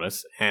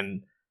tortoise,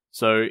 and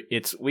so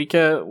it's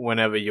weaker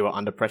whenever you are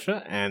under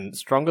pressure and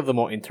stronger the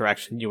more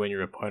interaction you and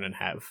your opponent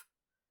have.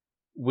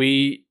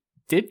 We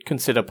did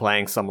consider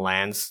playing some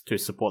lands to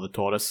support the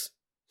tortoise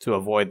to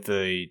avoid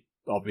the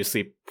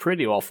obviously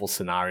pretty awful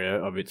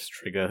scenario of its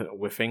trigger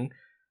whiffing,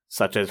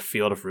 such as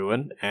Field of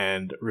Ruin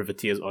and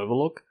Riveteer's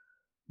Overlook,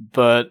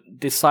 but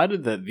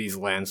decided that these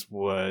lands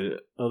were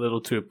a little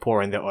too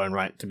poor in their own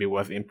right to be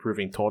worth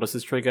improving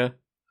Tortoise's trigger,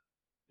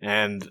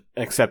 and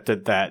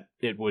accepted that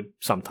it would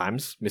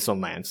sometimes miss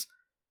on lands.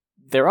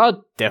 There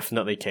are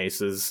definitely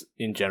cases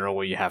in general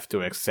where you have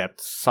to accept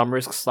some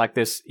risks like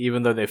this,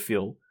 even though they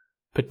feel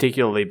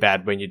particularly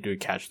bad when you do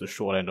catch the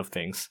short end of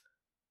things.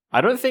 I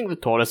don't think the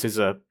Tortoise is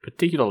a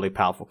particularly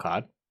powerful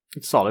card.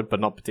 It's solid, but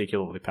not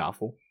particularly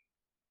powerful.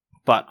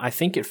 But I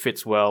think it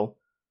fits well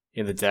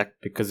in the deck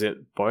because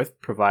it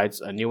both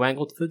provides a new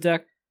angle to the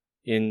deck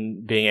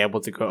in being able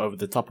to go over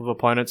the top of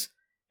opponents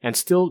and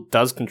still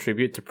does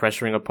contribute to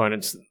pressuring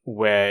opponents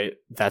where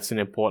that's an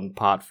important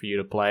part for you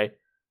to play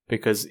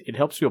because it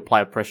helps you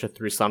apply pressure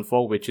through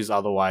Sunfall, which is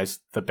otherwise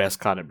the best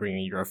card at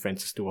bringing your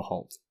offenses to a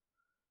halt.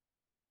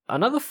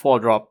 Another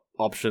 4-drop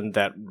option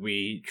that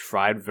we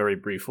tried very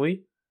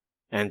briefly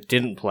and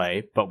didn't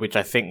play, but which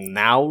I think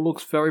now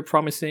looks very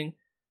promising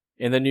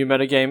in the new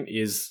metagame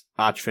is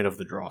Archfiend of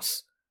the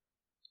Dross.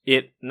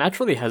 It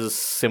naturally has a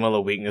similar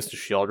weakness to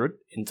Sheoldred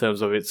in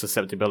terms of its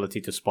susceptibility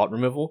to spot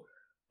removal,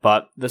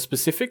 but the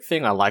specific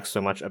thing I like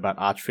so much about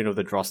Archfiend of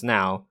the Dross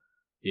now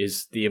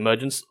is the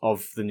emergence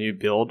of the new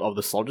build of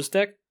the Soldiers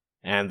deck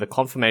and the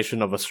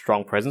confirmation of a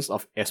strong presence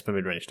of Esper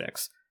midrange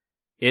decks.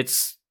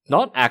 It's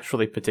not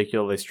actually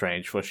particularly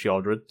strange for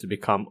Sheoldred to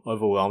become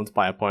overwhelmed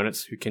by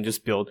opponents who can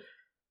just build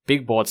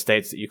big board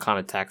states that you can't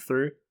attack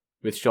through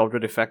with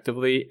Sheoldred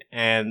effectively,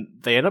 and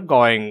they end up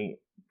going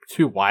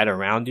too wide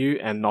around you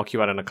and knock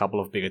you out in a couple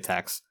of big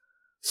attacks.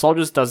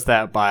 Soldiers does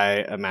that by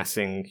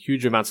amassing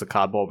huge amounts of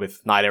cardboard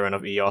with Knight Errant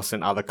of Eos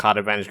and other card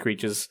advantage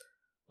creatures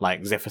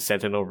like Zephyr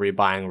Sentinel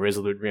rebuying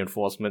Resolute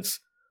reinforcements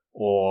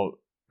or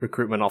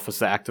recruitment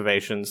officer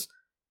activations,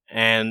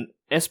 and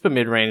Esper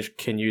midrange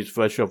can use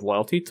Virtue of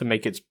Loyalty to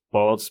make its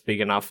boards big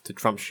enough to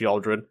trump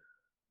Sheoldred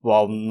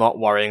while not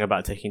worrying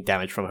about taking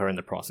damage from her in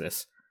the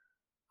process.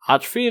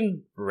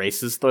 Archfiend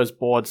races those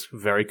boards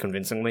very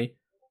convincingly,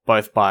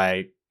 both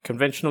by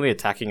conventionally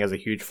attacking as a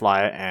huge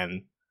flyer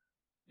and,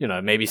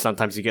 maybe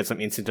sometimes you get some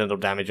incidental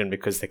damage in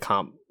because they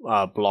can't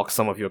block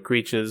some of your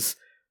creatures,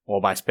 or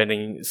by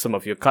spending some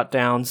of your cut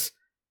downs,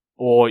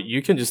 or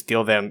you can just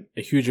deal them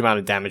a huge amount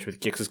of damage with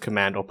Gix's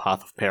Command or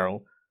Path of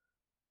Peril.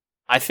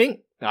 I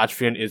think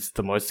Archfiend is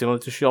the most similar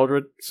to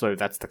Sheoldred, so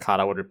that's the card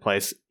I would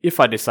replace if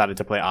I decided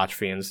to play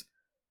Archfiends,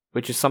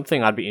 which is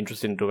something I'd be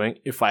interested in doing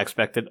if I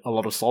expected a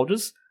lot of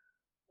soldiers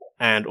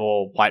and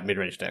or white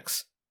midrange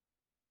decks.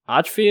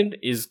 Archfiend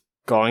is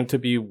going to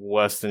be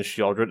worse than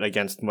Sheoldred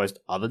against most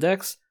other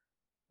decks,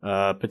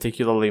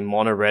 particularly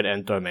Mono Red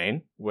and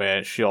Domain,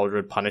 where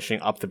Sheoldred punishing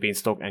up the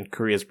Beanstalk and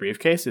Courier's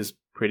Briefcase is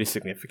pretty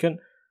significant,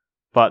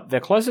 but they're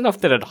close enough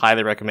that I'd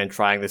highly recommend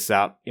trying this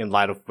out in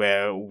light of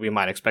where we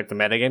might expect the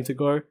metagame to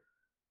go,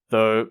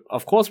 though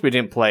of course we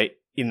didn't play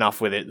enough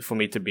with it for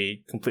me to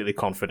be completely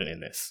confident in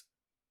this.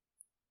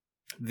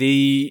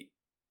 The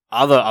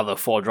other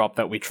 4-drop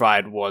that we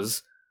tried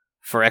was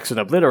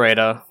Phyrexian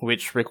Obliterator,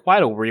 which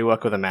required a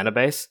rework of the mana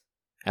base,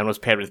 and was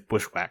paired with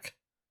Bushwhack.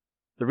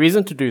 The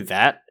reason to do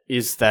that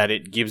is that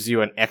it gives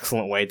you an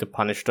excellent way to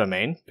punish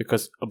Domain,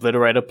 because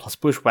Obliterator plus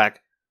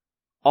Bushwhack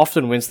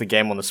often wins the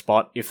game on the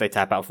spot if they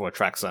tap out for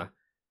Atraxa.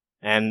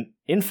 And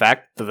in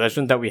fact, the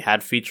version that we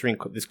had featuring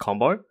this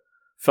combo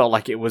felt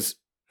like it was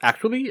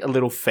actually a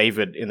little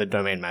favoured in the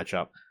Domain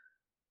matchup.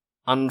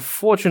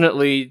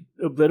 Unfortunately,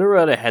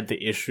 Obliterator had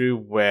the issue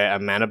where a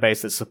mana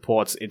base that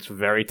supports its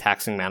very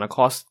taxing mana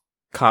cost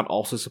can't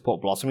also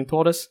support Blossoming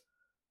Tortoise,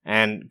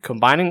 and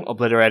combining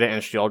Obliterator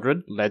and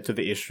Sheoldred led to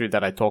the issue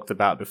that I talked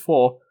about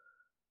before,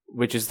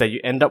 which is that you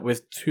end up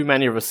with too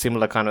many of a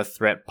similar kind of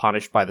threat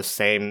punished by the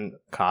same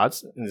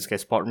cards, in this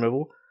case spot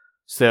removal,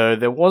 so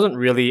there wasn't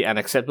really an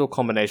acceptable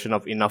combination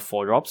of enough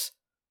 4-drops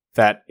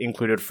that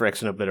included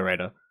Phyrexian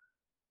Obliterator.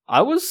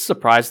 I was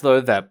surprised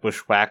though that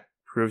Bushwhack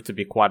proved to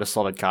be quite a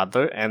solid card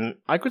though, and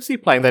I could see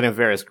playing that in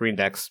various green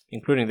decks,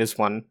 including this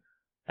one,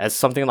 as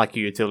something like a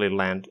utility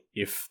land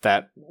if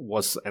that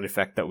was an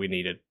effect that we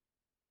needed.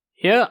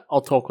 Here,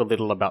 I'll talk a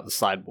little about the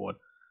sideboard.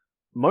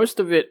 Most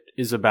of it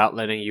is about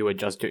letting you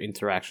adjust your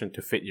interaction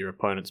to fit your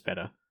opponents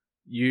better.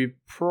 You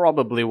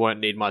probably won't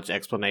need much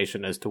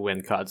explanation as to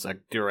when cards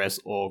like Duress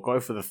or Go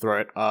for the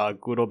Throat are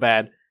good or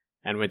bad,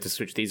 and when to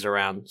switch these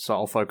around, so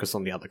I'll focus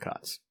on the other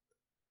cards.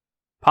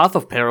 Path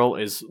of Peril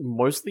is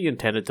mostly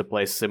intended to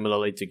play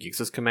similarly to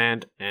Gix's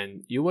Command,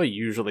 and you are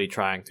usually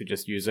trying to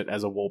just use it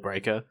as a wall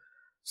breaker,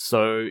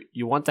 so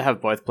you want to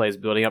have both players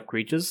building up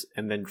creatures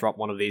and then drop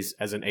one of these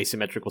as an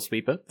asymmetrical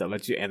sweeper that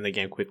lets you end the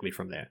game quickly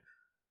from there.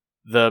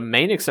 The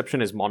main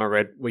exception is Mono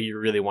Red, where you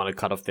really want to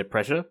cut off their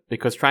pressure,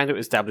 because trying to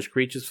establish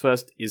creatures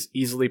first is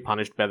easily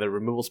punished by the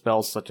removal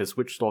spells such as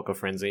Witchstalker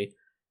Frenzy,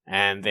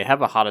 and they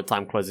have a harder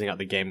time closing out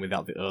the game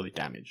without the early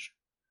damage.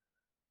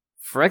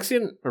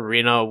 Phyrexian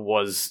Arena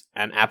was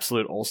an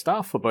absolute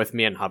all-star for both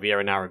me and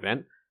Javier in our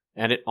event,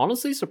 and it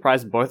honestly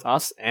surprised both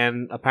us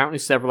and apparently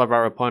several of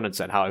our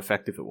opponents at how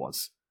effective it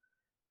was.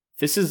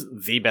 This is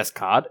the best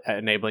card at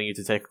enabling you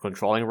to take a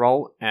controlling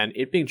role, and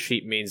it being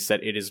cheap means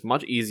that it is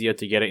much easier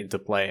to get it into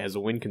play as a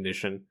win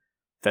condition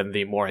than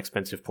the more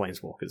expensive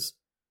Planeswalkers.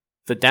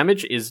 The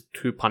damage is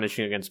too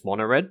punishing against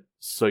Mono Red,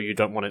 so you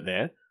don't want it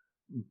there,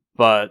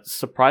 but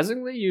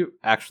surprisingly you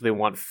actually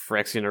want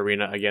Phyrexian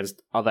Arena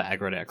against other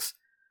aggro decks.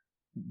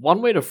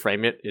 One way to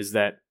frame it is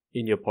that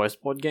in your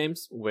post-board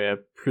games, where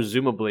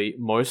presumably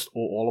most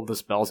or all of the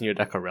spells in your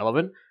deck are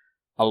relevant,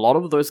 a lot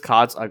of those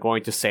cards are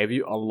going to save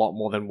you a lot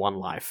more than one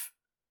life.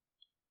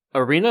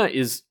 Arena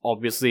is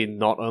obviously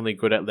not only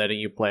good at letting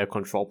you play a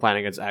control plan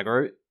against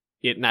aggro,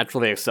 it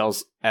naturally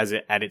excels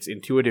at its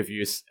intuitive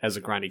use as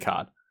a grindy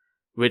card,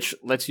 which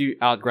lets you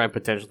outgrind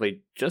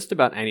potentially just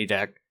about any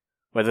deck,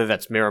 whether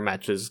that's mirror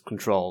matches,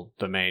 control,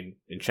 domain,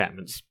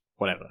 enchantments,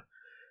 whatever.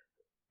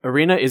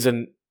 Arena is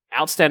an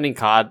outstanding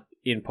card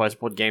in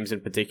post-board games in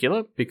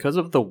particular because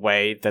of the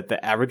way that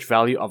the average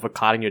value of a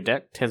card in your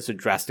deck tends to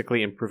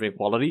drastically improve in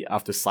quality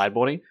after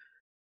sideboarding.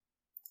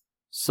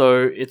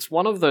 So it's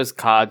one of those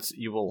cards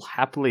you will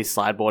happily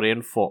sideboard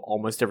in for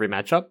almost every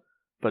matchup,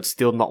 but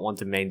still not want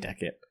to main deck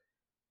it.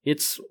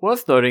 It's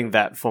worth noting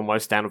that for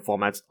most standard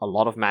formats, a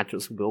lot of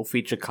matchups will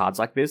feature cards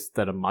like this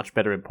that are much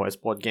better in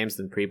post-board games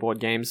than pre-board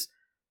games,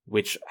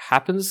 which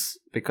happens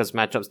because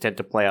matchups tend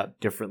to play out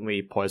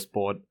differently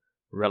post-board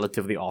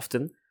relatively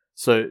often.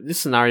 So this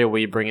scenario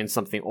where you bring in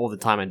something all the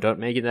time and don't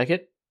make it deck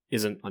it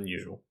isn't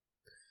unusual.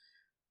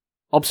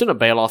 Obstinate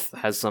Baloth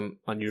has some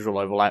unusual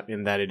overlap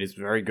in that it is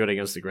very good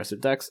against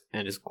aggressive decks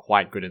and is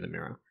quite good in the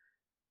mirror.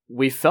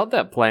 We felt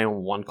that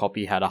playing one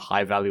copy had a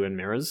high value in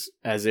mirrors,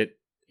 as it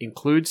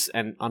includes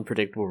an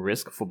unpredictable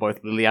risk for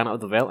both Liliana of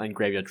the Veil and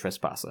Graveyard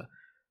Trespasser.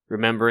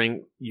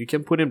 Remembering, you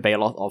can put in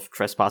Baloth off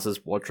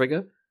Trespasser's War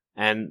Trigger,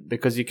 and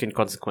because you can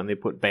consequently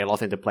put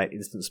Baloth into play at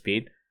instant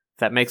speed,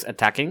 That makes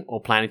attacking or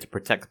planning to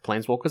protect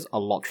planeswalkers a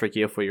lot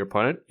trickier for your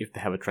opponent if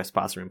they have a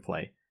Trespasser in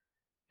play.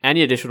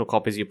 Any additional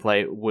copies you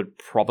play would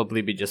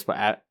probably be just for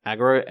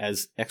aggro,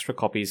 as extra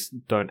copies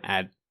don't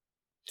add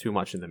too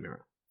much in the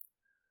mirror.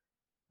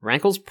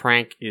 Rankle's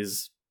Prank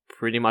is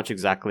pretty much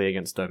exactly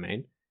against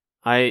Domain.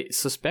 I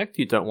suspect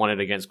you don't want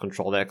it against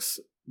control decks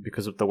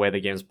because of the way the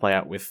games play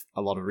out with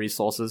a lot of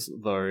resources,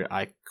 though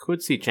I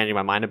could see changing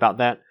my mind about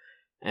that,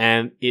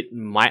 and it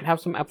might have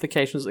some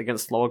applications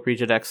against slower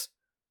creature decks,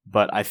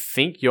 but I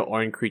think your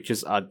own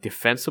creatures are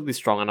defensively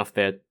strong enough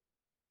there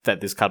that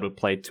this card would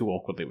play too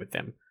awkwardly with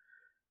them.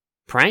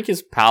 Prank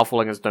is powerful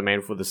against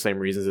Domain for the same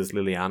reasons as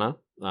Liliana.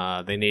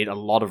 They need a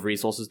lot of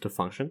resources to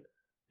function,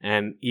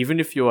 and even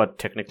if you are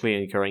technically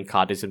incurring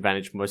card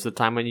disadvantage most of the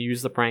time when you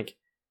use the Prank,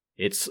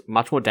 it's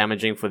much more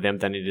damaging for them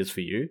than it is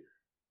for you,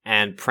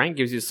 and Prank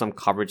gives you some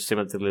coverage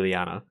similar to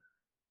Liliana.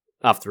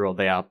 After all,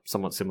 they are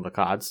somewhat similar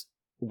cards,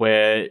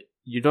 where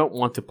you don't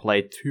want to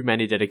play too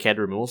many dedicated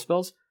removal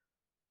spells,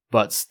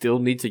 but still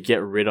need to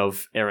get rid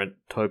of errant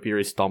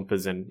Topiary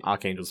Stompers and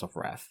Archangels of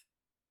Wrath.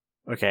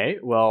 Okay,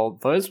 well,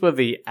 those were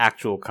the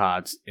actual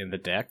cards in the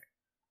deck.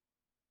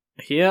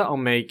 Here I'll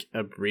make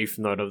a brief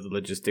note of the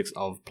logistics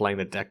of playing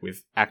the deck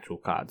with actual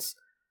cards.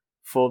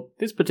 For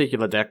this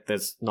particular deck,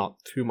 there's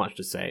not too much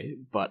to say,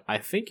 but I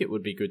think it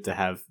would be good to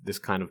have this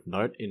kind of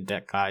note in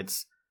deck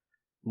guides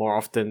more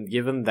often,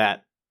 given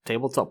that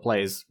tabletop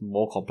play is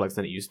more complex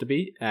than it used to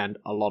be, and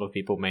a lot of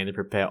people mainly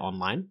prepare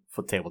online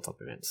for tabletop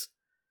events.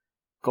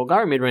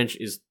 Golgari Midrange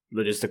is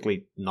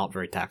logistically not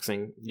very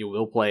taxing. You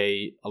will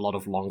play a lot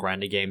of long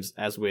grindy games,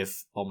 as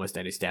with almost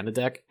any standard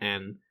deck,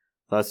 and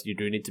thus you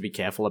do need to be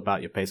careful about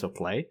your pace of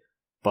play,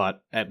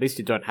 but at least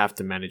you don't have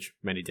to manage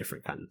many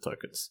different kinds of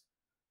tokens.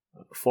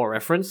 For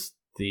reference,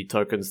 the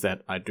tokens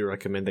that I do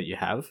recommend that you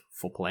have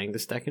for playing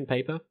this deck in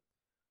paper,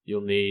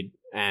 you'll need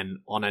an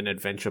On an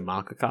Adventure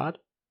marker card,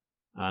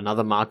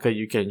 another marker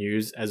you can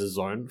use as a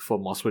zone for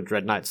Mosswood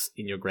Dread Knights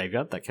in your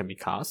graveyard that can be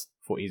cast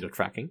for ease of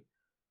tracking,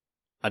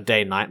 a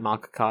Day-Night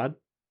marker card,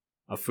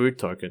 a food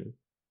token,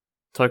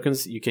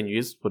 tokens you can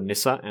use for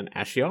Nissa and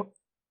Ashiok,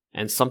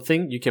 and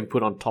something you can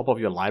put on top of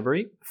your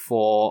library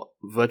for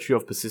Virtue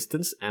of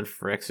Persistence and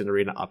Phyrexian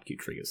Arena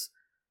upkeep triggers.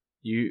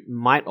 You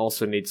might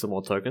also need some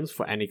more tokens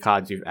for any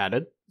cards you've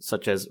added,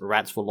 such as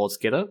Rats for Lord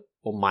Skitter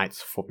or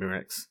Mites for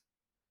Murex.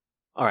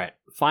 Alright,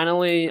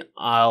 finally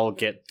I'll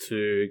get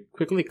to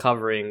quickly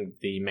covering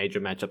the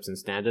major matchups in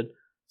Standard,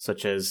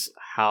 such as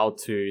how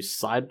to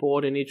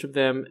sideboard in each of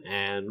them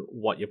and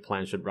what your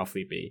plan should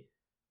roughly be.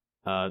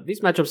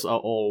 These matchups are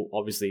all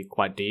obviously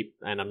quite deep,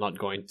 and I'm not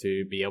going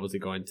to be able to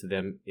go into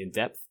them in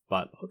depth,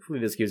 but hopefully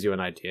this gives you an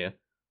idea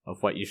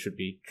of what you should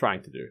be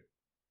trying to do.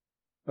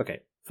 Okay,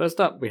 first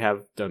up we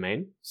have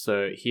Domain.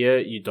 So here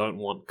you don't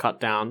want Cut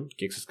Down,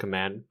 Gix's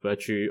Command,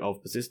 Virtue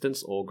of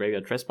Persistence, or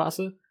Graveyard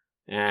Trespasser,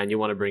 and you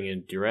want to bring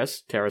in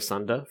Duress, Terra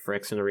Sunder,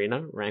 Phyrexian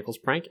Arena, Rankle's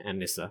Prank, and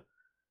Nissa.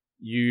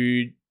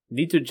 You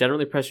need to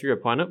generally pressure your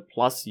opponent,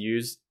 plus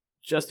use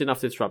just enough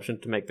disruption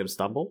to make them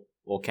stumble,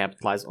 or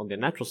capitalize on their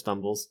natural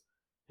stumbles,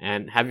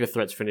 and have your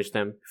threats finish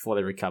them before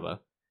they recover.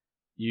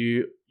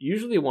 You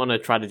usually want to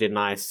try to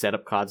deny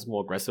setup cards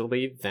more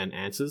aggressively than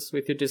answers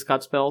with your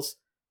discard spells,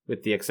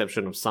 with the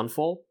exception of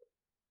Sunfall.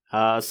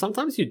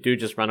 Sometimes you do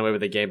just run away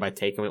with the game by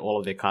taking away all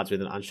of their cards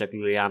with an unchecked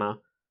Liliana,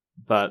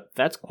 but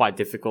that's quite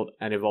difficult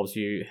and involves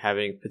you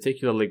having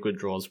particularly good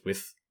draws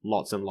with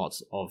lots and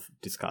lots of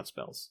discard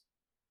spells.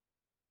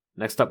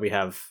 Next up we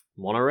have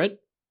Mono Red,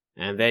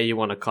 and there you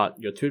want to cut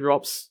your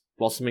 2-drops,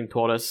 Blossoming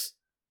Tortoise,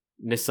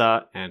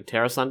 Nissa, and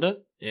Terra Sunder,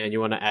 and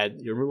you want to add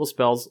your removal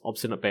spells,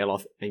 Obstinate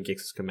Baloth, and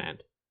Gix's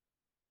Command.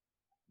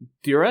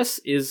 Duress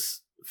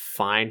is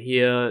fine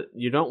here.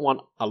 You don't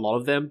want a lot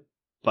of them,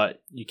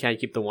 but you can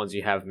keep the ones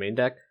you have main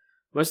deck,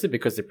 mostly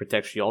because they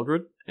protect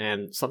Sheoldred,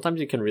 and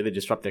sometimes you can really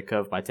disrupt their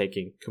curve by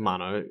taking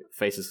Kumano,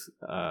 faces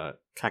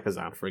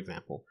Kakazan, for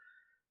example.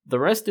 The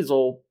rest is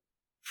all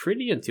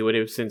pretty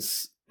intuitive,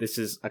 since this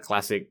is a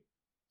classic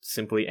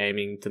simply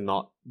aiming to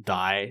not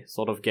die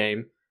sort of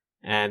game,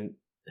 and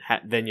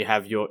then you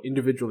have your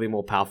individually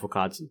more powerful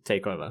cards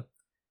take over.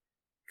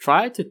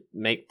 Try to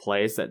make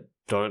plays that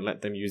don't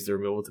let them use the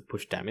removal to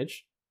push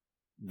damage.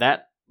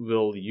 That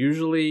will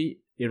usually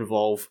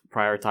involve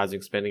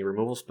prioritizing spending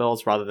removal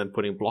spells rather than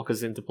putting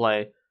blockers into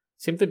play,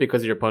 simply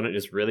because your opponent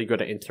is really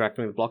good at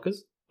interacting with blockers,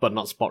 but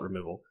not spot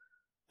removal.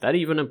 That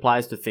even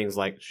applies to things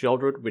like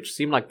Sheoldred, which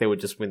seem like they would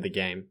just win the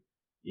game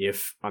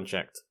if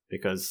unchecked,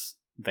 because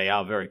they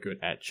are very good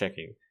at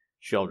checking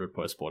Sheoldred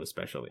post-board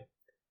especially.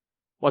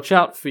 Watch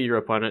out for your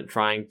opponent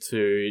trying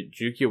to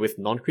juke you with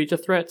non-creature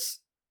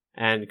threats,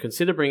 and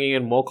consider bringing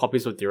in more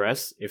copies of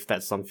Duress if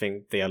that's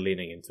something they are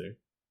leaning into.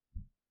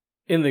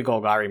 In the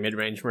Golgari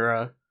midrange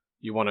mirror,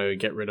 you want to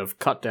get rid of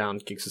Cut Down,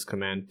 Gix's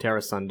Command,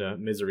 Terra Sunder,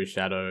 Misery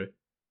Shadow,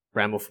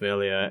 Bramble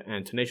Familiar,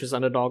 and Tenacious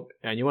Underdog,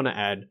 and you want to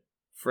add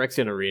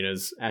Phyrexian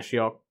Arenas,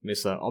 Ashiok,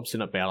 Nissa,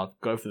 Obstinate Baloth,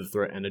 Go for the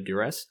Threat, and a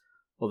Duress,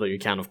 although you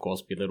can of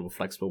course be a little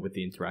flexible with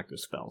the interactive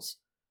spells.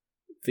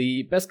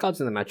 The best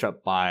cards in the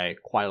matchup by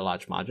quite a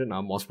large margin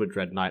are Mosswood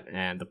Dread Knight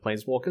and the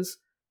Planeswalkers,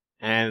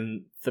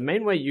 And the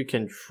main way you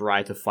can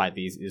try to fight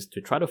these is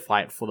to try to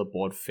fight for the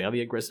board fairly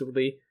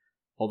aggressively,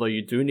 although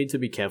you do need to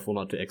be careful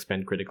not to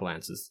expend critical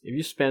answers. If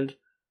you spend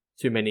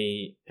too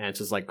many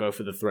answers like go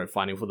for the threat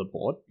fighting for the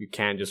board, you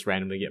can just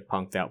randomly get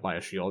punked out by a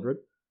Shieldred.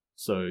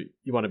 So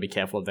you want to be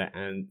careful of that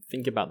and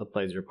think about the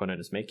plays your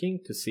opponent is making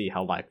to see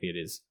how likely it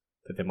is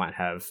that they might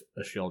have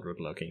a Shieldred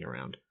lurking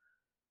around.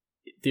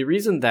 The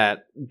reason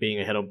that being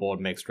ahead of board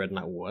makes Dread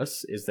Knight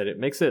worse is that it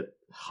makes it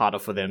harder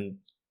for them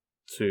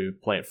to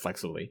play it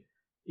flexibly.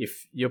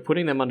 If you're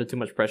putting them under too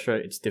much pressure,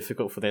 it's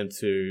difficult for them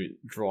to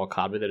draw a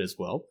card with it as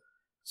well.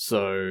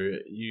 So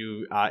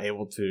you are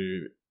able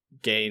to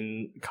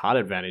gain card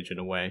advantage in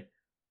a way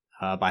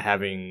by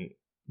having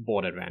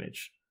board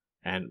advantage.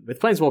 And with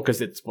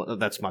Planeswalkers,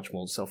 that's much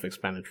more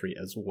self-explanatory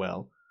as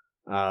well.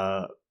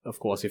 Of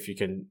course, if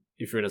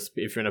you're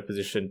in a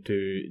position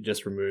to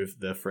just remove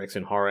the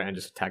Phyrexian Horror and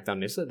just attack down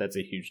Nissa, that's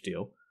a huge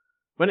deal.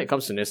 When it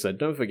comes to Nissa,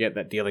 don't forget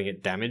that dealing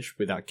it damage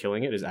without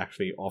killing it is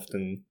actually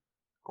often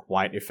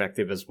quite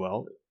effective as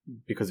well,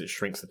 because it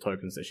shrinks the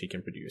tokens that she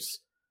can produce.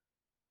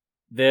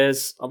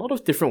 There's a lot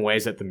of different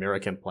ways that the mirror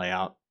can play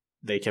out.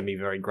 They can be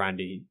very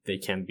grindy, they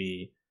can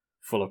be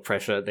full of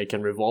pressure, they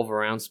can revolve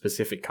around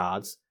specific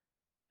cards,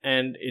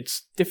 and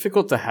it's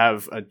difficult to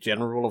have a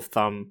general rule of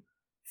thumb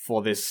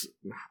for this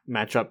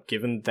matchup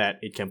given that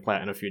it can play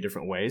out in a few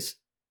different ways,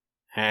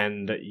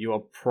 and you are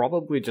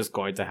probably just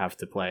going to have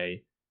to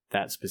play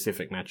that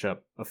specific matchup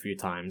a few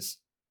times,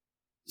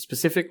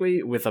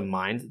 specifically with a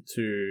mind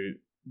to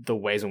the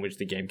ways in which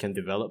the game can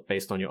develop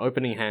based on your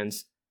opening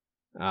hands,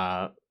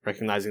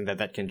 recognizing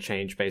that can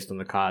change based on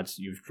the cards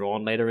you've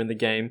drawn later in the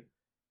game,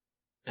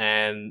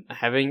 and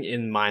having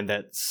in mind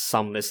that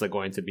some lists are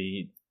going to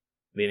be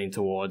leaning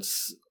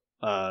towards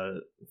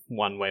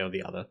one way or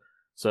the other.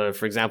 So,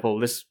 for example,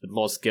 lists with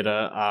Lord Skitter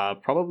are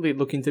probably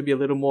looking to be a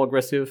little more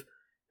aggressive,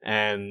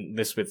 and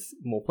lists with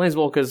more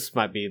Planeswalkers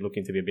might be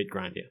looking to be a bit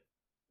grindier.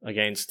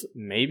 Against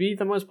maybe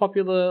the most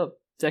popular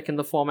deck in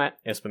the format,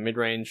 Esper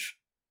Midrange,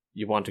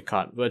 you want to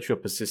cut Virtue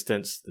of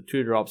Persistence, the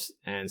 2-drops,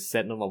 and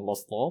Sentinel of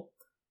Lost Lore,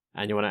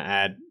 and you want to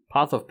add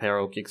Path of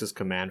Peril, Gix's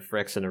Command,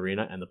 Phyrexian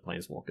Arena, and the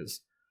Planeswalkers.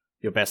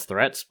 Your best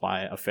threats,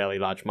 by a fairly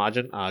large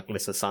margin, are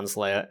Glissa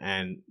Sunslayer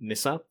and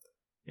Nissa,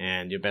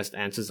 and your best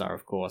answers are,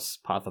 of course,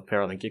 Path of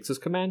Peril and Gix's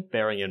Command,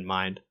 bearing in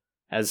mind,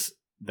 as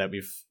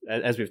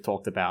we've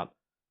talked about,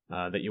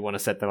 that you want to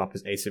set them up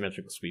as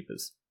asymmetrical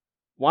sweepers.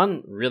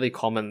 One really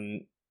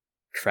common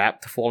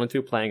trap to fall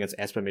into playing as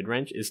Esper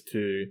Midrange is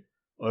to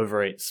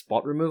overrate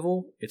spot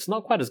removal. It's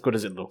not quite as good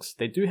as it looks.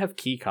 They do have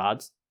key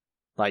cards,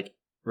 like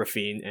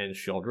Rafine and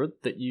Shieldred,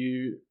 that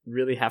you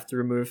really have to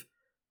remove,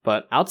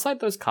 but outside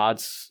those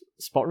cards,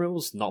 spot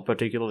removal's not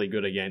particularly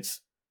good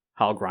against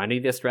how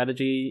grindy their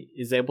strategy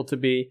is able to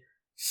be,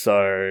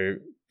 so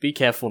be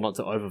careful not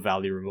to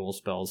overvalue removal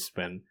spells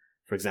when,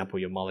 for example,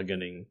 you're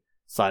mulliganing,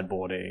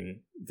 sideboarding,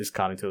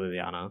 discarding to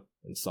Liliana,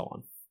 and so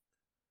on.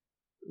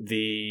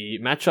 The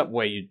matchup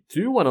where you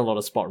do want a lot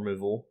of spot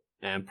removal,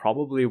 and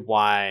probably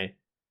why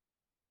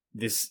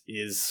this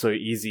is so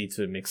easy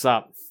to mix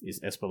up,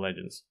 is Esper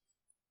Legends.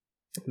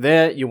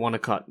 There you want to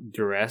cut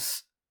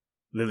Duress,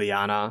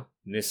 Liliana,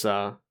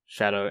 Nissa,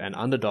 Shadow, and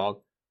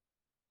Underdog.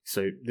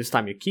 So this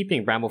time you're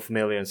keeping Bramble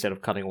Familiar instead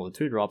of cutting all the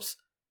 2-drops,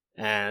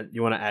 and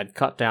you want to add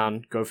Cut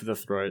Down, Go for the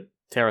Throat,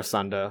 Tear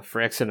Asunder,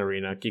 Phyrexian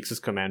Arena, Gix's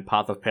Command,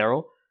 Path of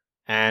Peril,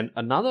 and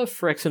another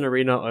Phyrexian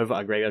Arena over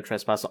a Graveyard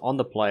Trespasser on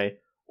the play,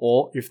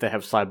 or if they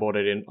have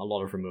sideboarded in, a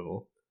lot of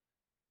removal.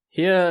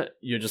 Here,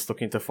 you're just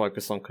looking to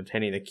focus on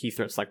containing the key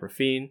threats like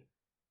Rafine.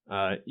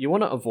 You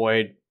want to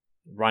avoid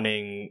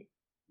running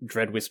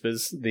Dread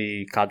Whispers,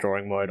 the card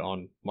drawing mode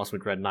on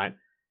Mosswood Dread Knight,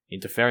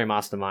 into Fairy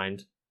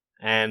Mastermind,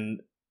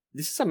 and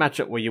this is a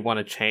matchup where you want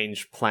to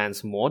change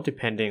plans more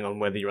depending on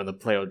whether you're on the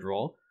play or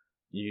draw.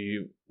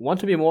 You want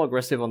to be more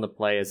aggressive on the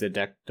play as their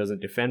deck doesn't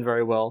defend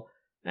very well,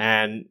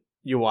 and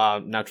you are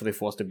naturally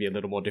forced to be a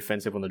little more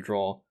defensive on the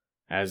draw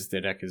as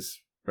their deck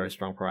is very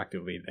strong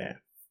proactively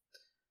there.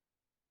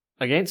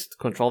 Against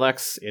control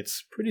decks,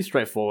 it's pretty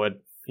straightforward.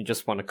 You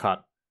just want to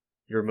cut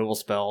your removal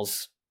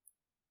spells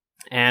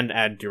and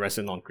add duress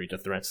and non-creature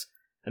threats.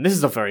 And this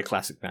is a very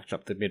classic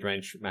matchup, the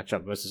mid-range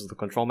matchup versus the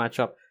control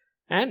matchup,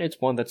 and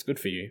it's one that's good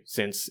for you,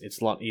 since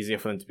it's a lot easier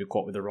for them to be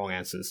caught with the wrong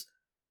answers.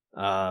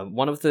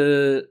 One of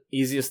the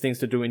easiest things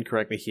to do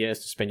incorrectly here is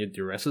to spend your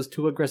duresses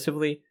too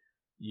aggressively.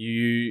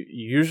 You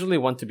usually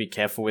want to be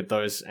careful with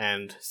those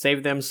and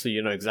save them so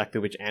you know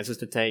exactly which answers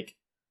to take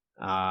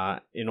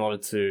in order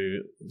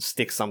to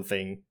stick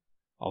something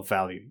of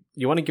value.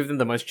 You want to give them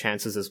the most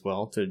chances as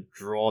well to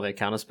draw their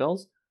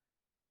counterspells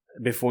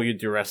before you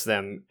duress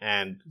them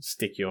and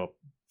stick your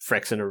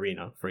Phyrexian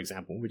Arena, for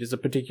example, which is a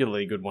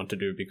particularly good one to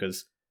do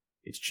because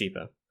it's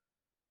cheaper.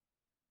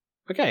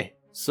 Okay,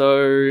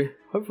 so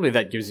hopefully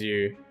that gives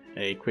you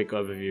a quick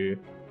overview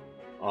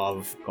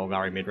of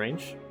Golgari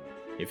Midrange.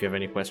 If you have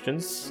any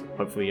questions,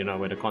 hopefully you know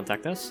where to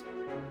contact us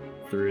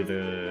through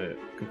the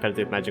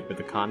Competitive Magic with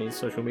the Carnies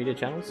social media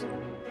channels.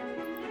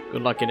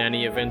 Good luck in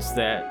any events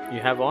that you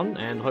have on,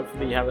 and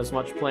hopefully you have as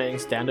much playing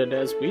standard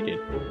as we did.